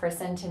greatest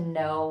person to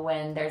know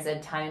when there's a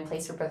time and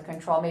place for birth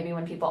control. Maybe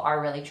when people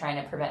are really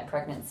trying to prevent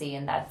pregnancy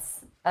and that's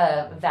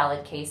a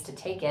valid case to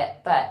take it.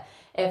 But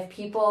if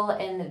people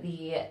in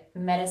the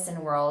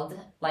medicine world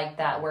like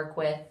that work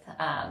with,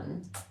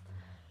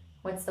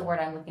 what's the word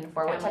I'm looking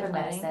for? What type of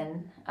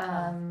medicine?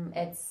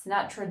 It's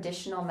not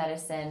traditional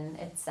medicine.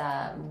 It's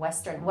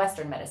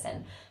Western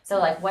medicine. So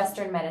like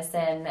Western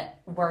medicine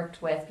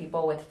worked with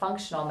people with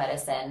functional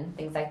medicine,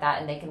 things like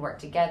that, and they can work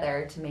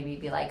together to maybe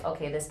be like,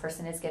 okay, this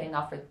person is getting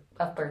off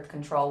of birth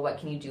control. What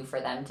can you do for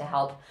them to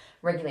help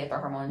regulate their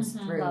hormones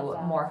through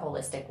a more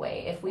holistic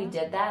way? If we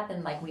did that,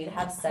 then like we'd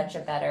have such a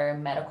better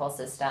medical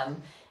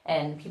system.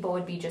 And people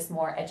would be just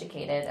more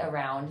educated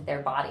around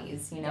their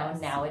bodies,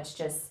 Now it's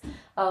just,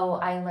 oh,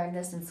 I learned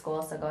this in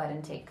school, so go ahead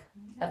and take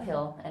a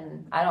pill.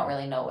 And I don't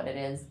really know what it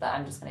is, but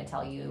I'm just going to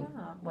tell you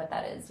what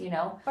that is,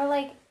 Or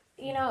like,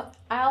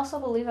 I also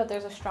believe that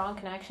there's a strong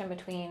connection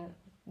between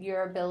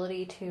your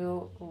ability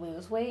to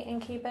lose weight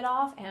and keep it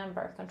off and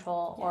birth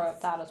control or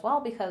that as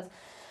well, because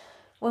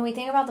when we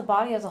think about the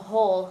body as a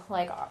whole,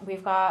 like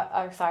we've got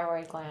our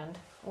thyroid gland,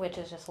 which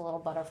is just a little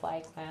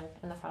butterfly gland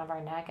in the front of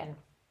our neck, and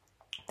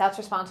that's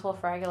responsible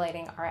for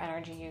regulating our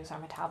energy use, our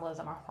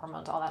metabolism, our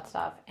hormones, all that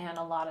stuff. And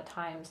a lot of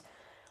times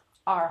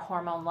our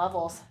hormone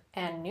levels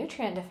and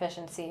nutrient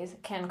deficiencies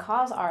can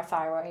cause our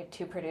thyroid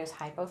to produce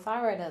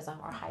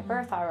hypothyroidism or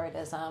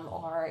hyperthyroidism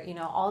or,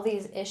 all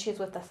these issues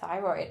with the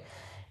thyroid.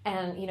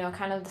 And,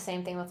 kind of the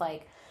same thing with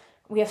like,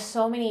 we have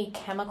so many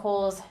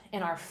chemicals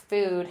in our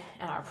food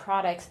and our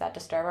products that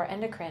disturb our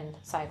endocrine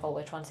cycle,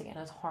 which once again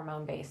is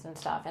hormone based and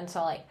stuff. And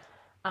so like,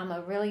 I'm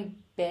a really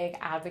big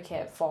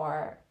advocate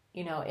for,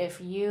 if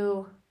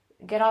you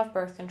get off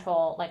birth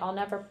control, like I'll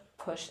never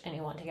push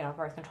anyone to get off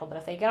birth control, but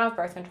if they get off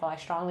birth control, I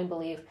strongly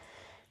believe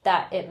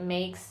that it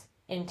makes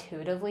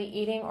intuitively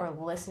eating or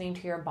listening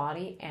to your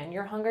body and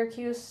your hunger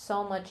cues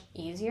so much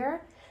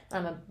easier.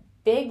 I'm a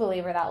big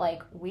believer that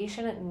like we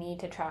shouldn't need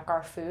to track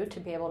our food to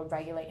be able to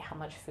regulate how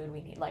much food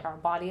we need. Like our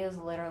body is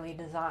literally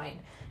designed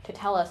to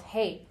tell us,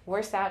 hey,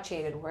 we're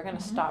satiated, we're going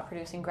to stop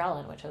producing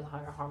ghrelin, which is a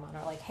hunger hormone,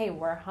 or like, hey,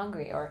 we're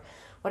hungry, or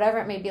whatever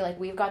it may be. Like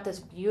we've got this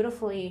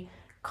beautifully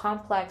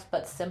complex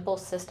but simple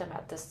system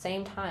at the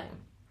same time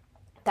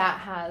that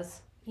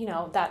has,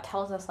 that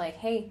tells us like,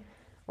 hey,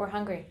 we're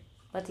hungry,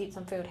 let's eat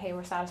some food. Hey,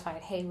 we're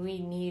satisfied. Hey, we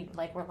need,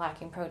 like, we're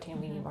lacking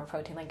protein, we need more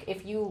protein. Like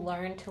if you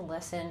learn to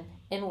listen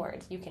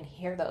inwards, you can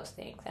hear those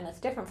things, and it's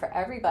different for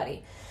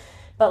everybody.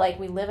 But like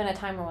we live in a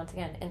time where, once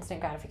again, instant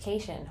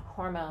gratification,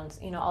 hormones,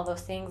 all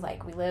those things,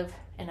 like we live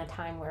in a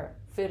time where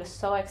food is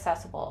so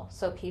accessible,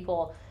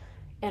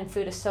 and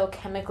food is so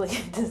chemically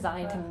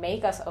designed to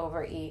make us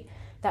overeat,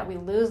 that we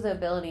lose the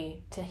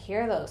ability to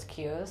hear those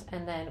cues.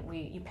 And then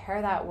you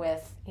pair that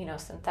with,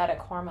 synthetic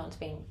hormones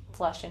being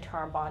flushed into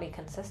our body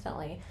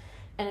consistently.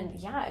 And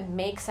yeah, it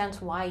makes sense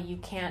why you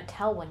can't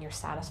tell when you're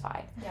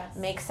satisfied. Yes. It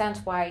makes sense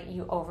why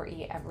you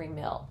overeat every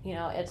meal.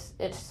 It's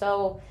just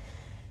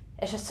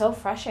so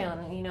frustrating,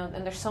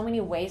 and there's so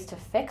many ways to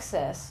fix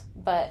this,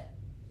 but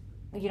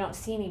you don't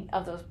see any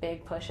of those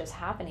big pushes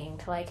happening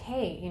to like,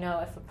 hey,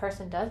 if a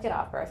person does get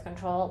off birth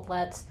control,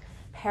 let's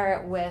pair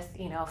it with,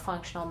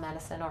 functional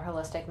medicine or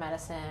holistic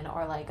medicine,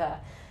 or like a,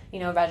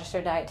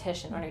 registered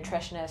dietitian or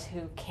nutritionist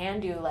who can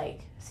do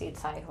like seed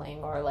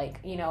cycling, or like,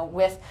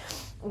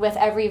 with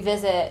every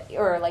visit,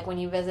 or like when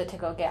you visit to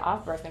go get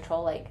off birth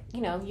control, like,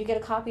 you get a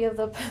copy of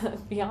the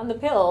Beyond the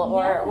Pill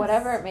or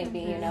whatever it may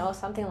be,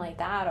 something like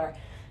that. Or,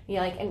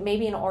 and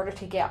maybe in order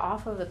to get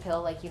off of the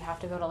pill, like you have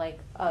to go to like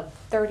a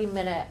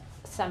 30-minute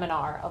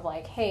seminar of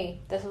like, hey,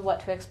 this is what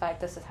to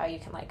expect, this is how you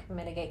can like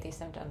mitigate these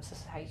symptoms, this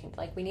is how you can,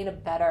 like, we need a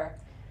better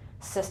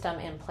system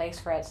in place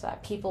for it so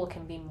that people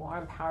can be more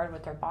empowered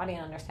with their body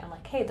and understand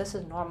like, hey, this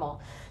is normal.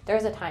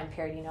 There's a time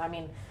period,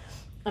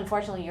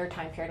 unfortunately your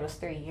time period was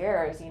 3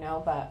 years,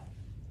 but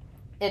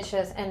it's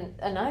just, and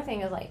another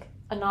thing is like,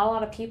 not a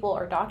lot of people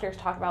or doctors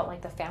talk about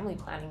like the family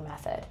planning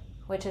method,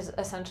 which is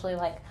essentially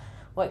like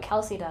what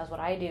Kelsie does, what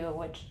I do,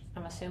 which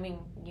I'm assuming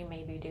you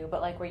maybe do,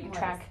 but like where you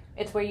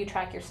it's where you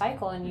track your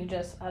cycle and you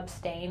just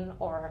abstain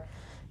or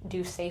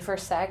do safer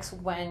sex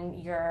when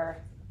your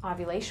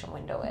ovulation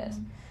window is,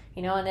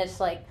 and it's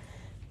like,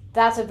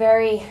 that's a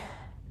very,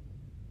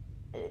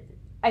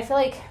 I feel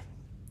like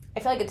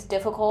it's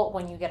difficult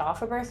when you get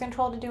off of birth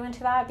control to do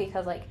into that,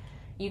 because like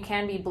you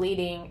can be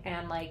bleeding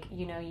and like,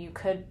 you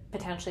could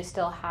potentially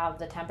still have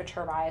the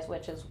temperature rise,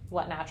 which is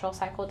what natural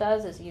cycle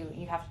does, is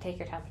you have to take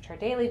your temperature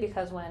daily,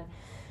 because when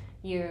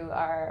you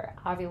are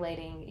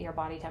ovulating, your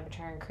body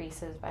temperature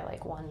increases by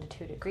like 1 to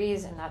 2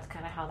 degrees, and that's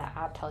kind of how that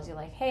app tells you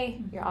like,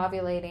 hey, you're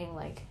ovulating,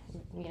 like,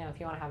 if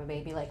you want to have a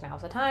baby, like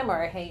now's the time,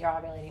 or hey, you're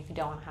ovulating if you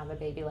don't want to have a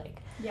baby,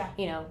 like,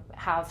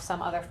 have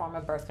some other form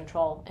of birth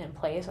control in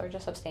place, or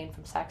just abstain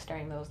from sex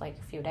during those like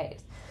few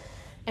days.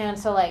 And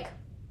so like,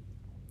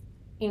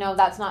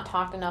 that's not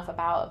talked enough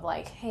about,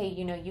 like, hey,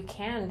 you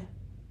can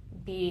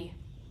be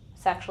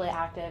sexually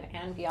active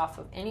and be off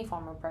of any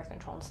form of birth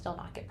control and still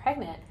not get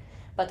pregnant.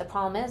 But the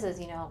problem is,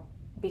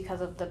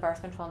 because of the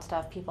birth control and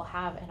stuff, people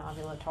have in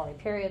ovulatory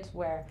periods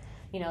where,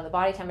 the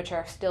body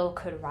temperature still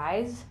could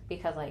rise,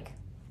 because like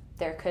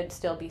there could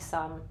still be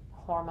some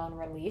hormone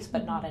release,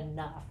 but not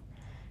enough,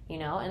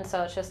 and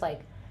so it's just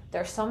like,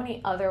 there's so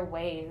many other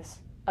ways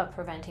of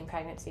preventing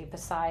pregnancy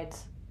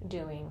besides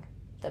doing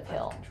the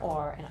pill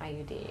or an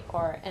IUD,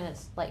 and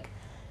it's like,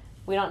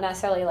 we don't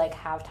necessarily like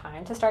have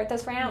time to start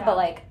this rant, but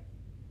like,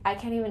 I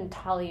can't even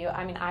tell you,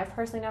 I've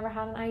personally never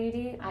had an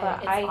IUD, but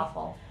it's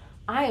awful.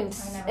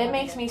 It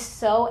makes me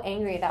so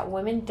angry that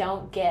women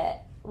don't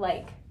get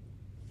like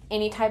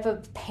any type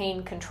of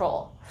pain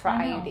control for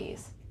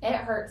IUDs. It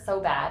hurt so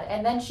bad,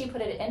 and then she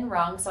put it in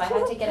wrong, so I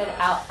had to get it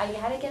out. I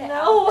had to get it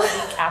out the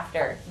week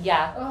after.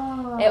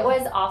 Yeah, It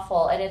was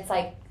awful, and it's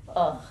like,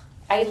 ugh.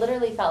 I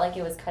literally felt like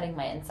it was cutting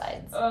my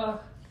insides.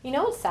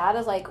 What's sad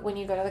is like when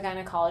you go to the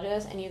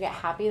gynecologist and you get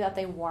happy that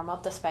they warm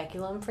up the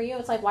speculum for you.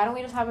 It's like, why don't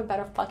we just have a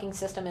better fucking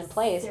system in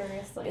place?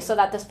 Seriously. So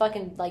that this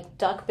fucking like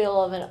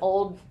duckbill of an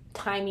old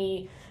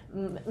timey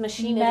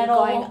machine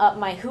Metal. isn't going up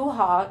my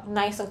hoo-ha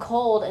nice and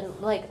cold, and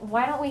like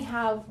why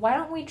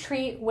don't we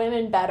treat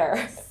women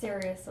better?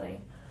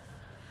 Seriously.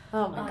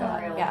 Oh my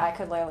god. Unreal. Yeah, I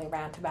could literally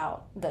rant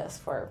about this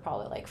for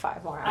probably like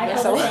 5 more I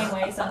hours. feel the same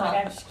way, so I'm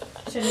like,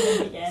 I shouldn't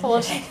even begin.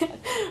 So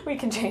we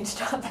can change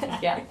topic.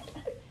 Yeah.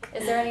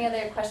 Is there any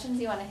other questions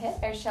you want to hit,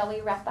 or shall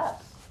we wrap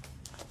up?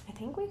 I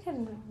think we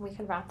can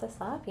wrap this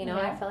up. You know,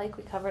 Yeah. I feel like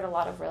we covered a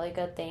lot of really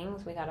good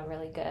things. We got a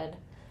really good,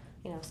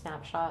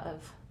 snapshot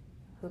of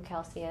who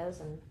Kelsie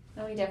is, and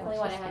No, we definitely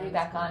want to have you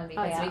back on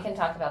because yeah. we can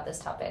talk about this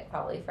topic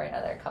probably for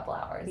another couple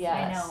hours. Yeah. I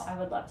Yes. know. I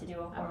would love to do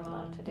a I would hormone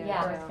love to do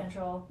Yeah. birth it too.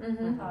 control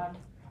Mhm. pod.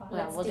 Yeah,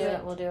 Let's we'll do do it.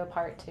 it. We'll do a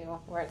part 2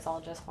 where it's all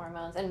just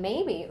hormones, and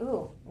maybe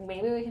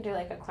we can do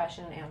like a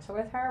question and answer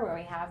with her where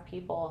we have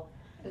people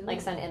like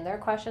Ooh. send in their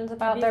questions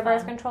about That'd be their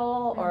birth fun.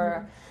 control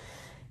or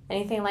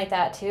anything like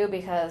that too,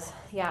 because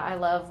I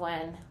love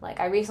when like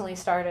I recently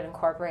started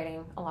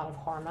incorporating a lot of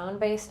hormone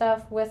based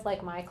stuff with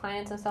like my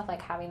clients and stuff,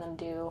 like having them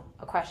do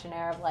a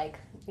questionnaire of like,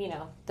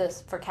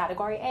 this for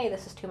category A,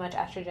 this is too much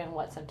estrogen,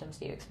 what symptoms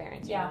do you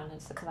experience? You Yeah. know, and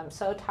it's because I'm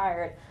so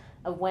tired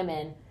of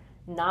women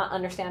not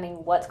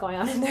understanding what's going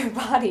on in their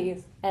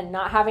bodies and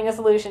not having a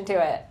solution to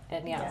it.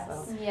 And Yes.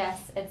 so Yes,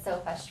 it's so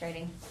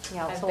frustrating.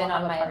 I've so been we'll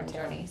on have a my part own 2.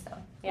 journey, so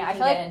Yeah, we I can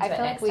feel get like into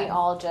it next we time.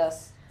 all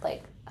just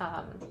like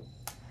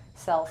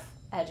self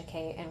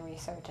educate and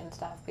research and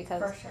stuff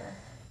because For sure.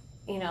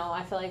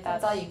 I feel like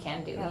That's all you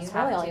can do. that's You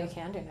really have all to. you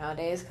can do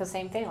nowadays. Because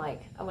same thing,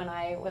 like when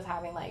I was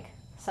having like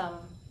some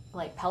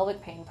like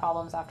pelvic pain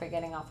problems after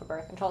getting off of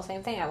birth control,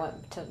 same thing. I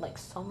went to like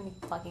so many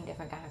fucking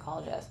different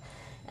gynecologists,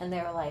 and they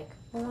were like,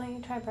 "Well, why don't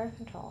you try birth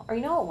control?" Or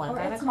you know what one Or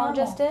it's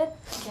gynecologist did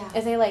Yeah.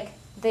 is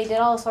they did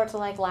all sorts of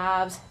like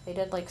labs. They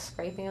did like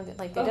scraping of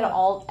like they did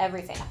Okay.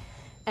 everything,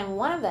 and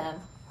one of them.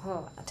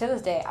 To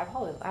this day, I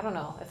don't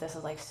know if this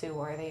is like sue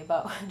worthy,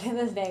 but to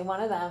this day, one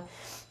of them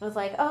was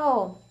like,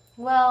 "Oh,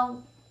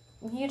 well,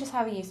 you just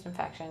have a yeast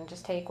infection.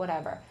 Just take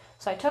whatever."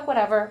 So I took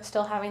whatever,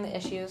 still having the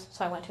issues.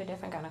 So I went to a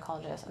different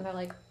gynecologist, and they're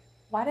like,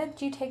 "Why did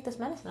you take this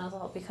medicine?" I was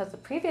like, "Because the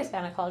previous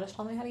gynecologist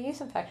told me I had a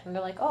yeast infection."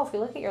 They're like, "Oh, if we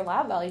look at your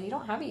lab values, you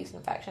don't have a yeast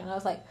infection." And I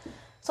was like,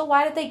 "So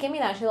why did they give me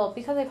that?" She's like,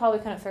 "Because they probably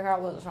couldn't figure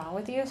out what was wrong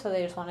with you, so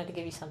they just wanted to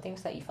give you something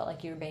so that you felt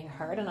like you were being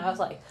heard." And I was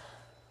like,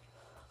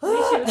 At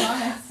least she was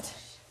honest.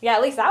 "Yeah,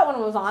 at least that one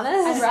was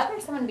honest." I'd rather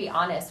someone be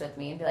honest with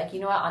me and be like, you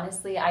know what,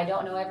 honestly, I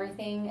don't know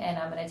everything, and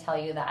I'm going to tell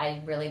you that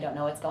I really don't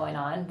know what's going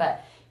on,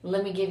 but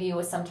let me give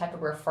you some type of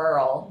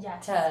referral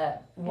Yes. to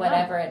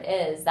whatever it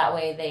is. That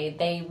way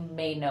they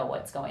may know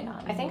what's going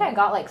on. I think I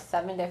got like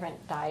 7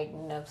 different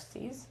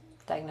diagnoses.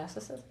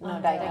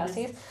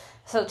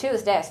 So to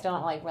this day, I still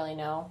don't like really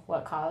know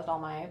what caused all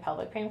my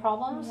pelvic pain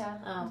problems.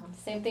 Yeah.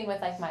 Same thing with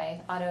like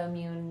my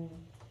autoimmune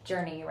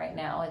journey right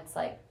now. It's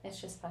like, it's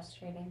just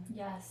frustrating.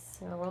 Yes.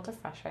 The world's a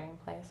frustrating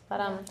place.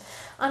 But on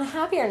a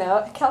happier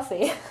note,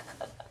 Kelsie,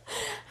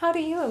 how do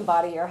you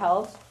embody your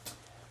health?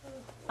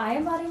 I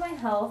embody my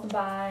health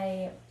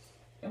by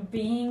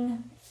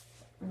being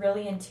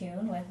really in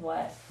tune with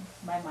what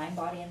my mind,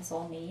 body, and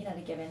soul need at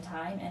a given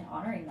time and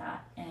honoring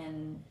that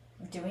and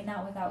doing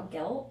that without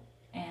guilt.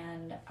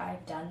 And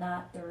I've done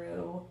that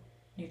through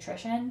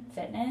nutrition,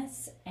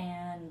 fitness,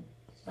 and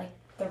like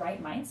the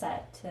right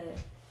mindset to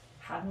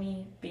have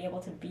me be able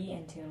to be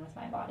in tune with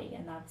my body.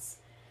 And that's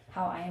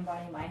how I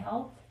embody my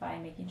health, by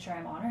making sure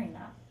I'm honoring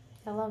that.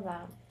 I love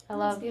that.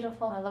 That's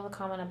beautiful. I love a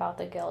comment about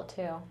the guilt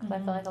too, because I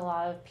Mhm. feel like a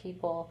lot of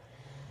people,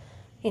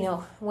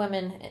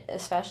 women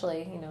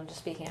especially, just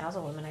speaking as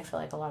a woman, I feel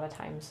like a lot of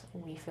times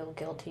we feel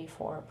guilty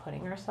for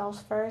putting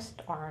ourselves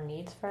first or our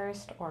needs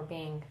first or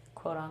being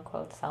quote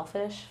unquote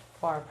selfish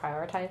or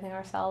prioritizing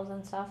ourselves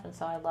and stuff. And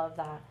so I love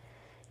that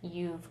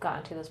you've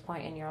gotten to this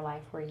point in your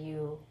life where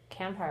you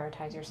can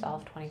prioritize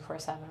yourself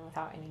 24/7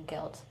 without any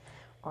guilt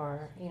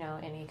or,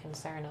 any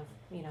concern of,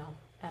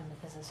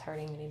 is this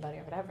hurting anybody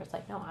or whatever. It's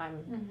like, no,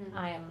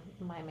 I am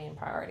my main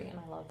priority, and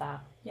I love that.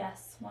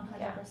 Yes,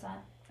 100%.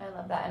 I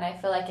love that. And I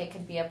feel like it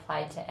could be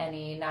applied to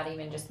any, not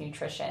even just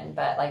nutrition,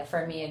 but like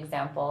for me,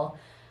 example,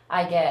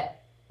 I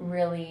get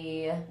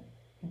really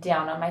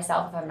down on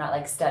myself if I'm not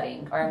like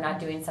studying or I'm not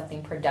doing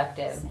something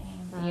productive. Same.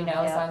 So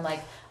I'm like,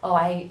 oh,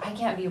 I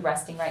can't be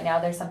resting right now.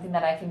 There's something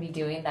that I can be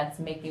doing that's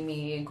making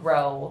me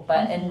grow.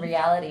 But in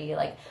reality,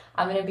 like,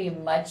 I'm going to be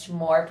much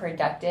more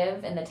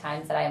productive in the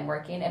times that I am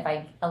working if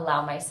I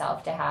allow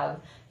myself to have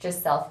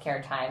just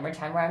self-care time or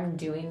time where I'm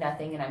doing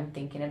nothing and I'm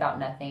thinking about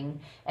nothing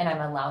and I'm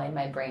allowing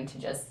my brain to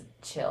just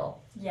chill.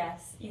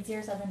 Yes,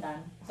 easier said than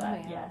done, but Oh,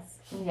 yeah. yes.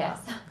 Yes.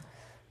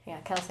 Yeah,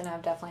 Kelsie and I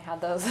have definitely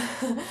had those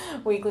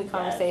weekly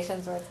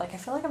conversations where it's like, I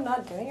feel like I'm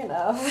not doing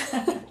enough.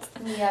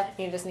 Yep.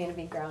 You just need to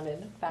be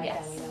grounded back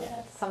Yes. in,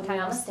 Yes.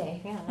 Sometimes,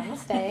 Namaste. Yeah,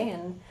 namaste.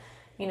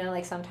 And,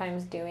 like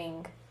sometimes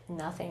doing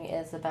nothing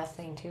is the best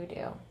thing to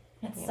do.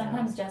 It's You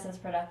sometimes just as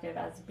productive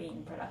as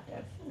being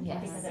productive. Yes.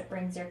 Because it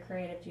brings your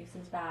creative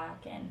juices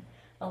back and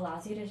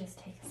allows you to just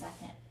take a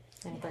second.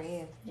 And Yes.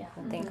 breathe Yeah.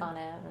 and think on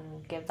it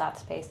and give that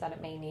space that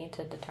it may need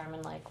to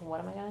determine, like,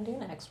 what am I going to do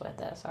next with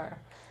this? Or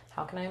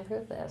how can I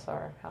improve this?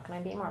 Or how can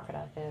I be more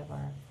productive?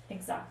 Or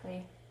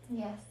Exactly.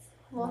 Yes.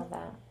 Well, Love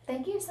that.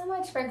 thank you so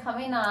much for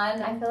coming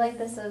on. I feel like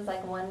this was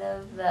like one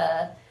of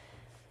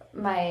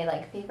my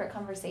like favorite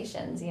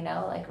conversations, you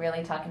know, like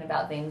really talking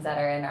about things that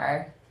are in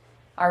our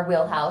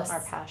wheelhouse.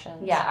 Our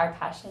passions. Yeah, our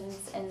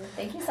passions. And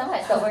thank you so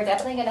much. But we're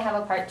definitely going to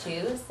have a part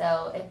 2.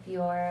 So if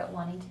you're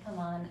wanting to come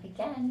on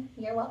again,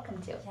 you're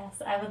welcome to.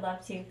 Yes, I would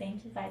love to.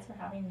 Thank you guys for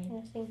having me.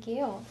 Yes, thank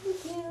you.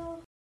 Thank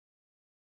you.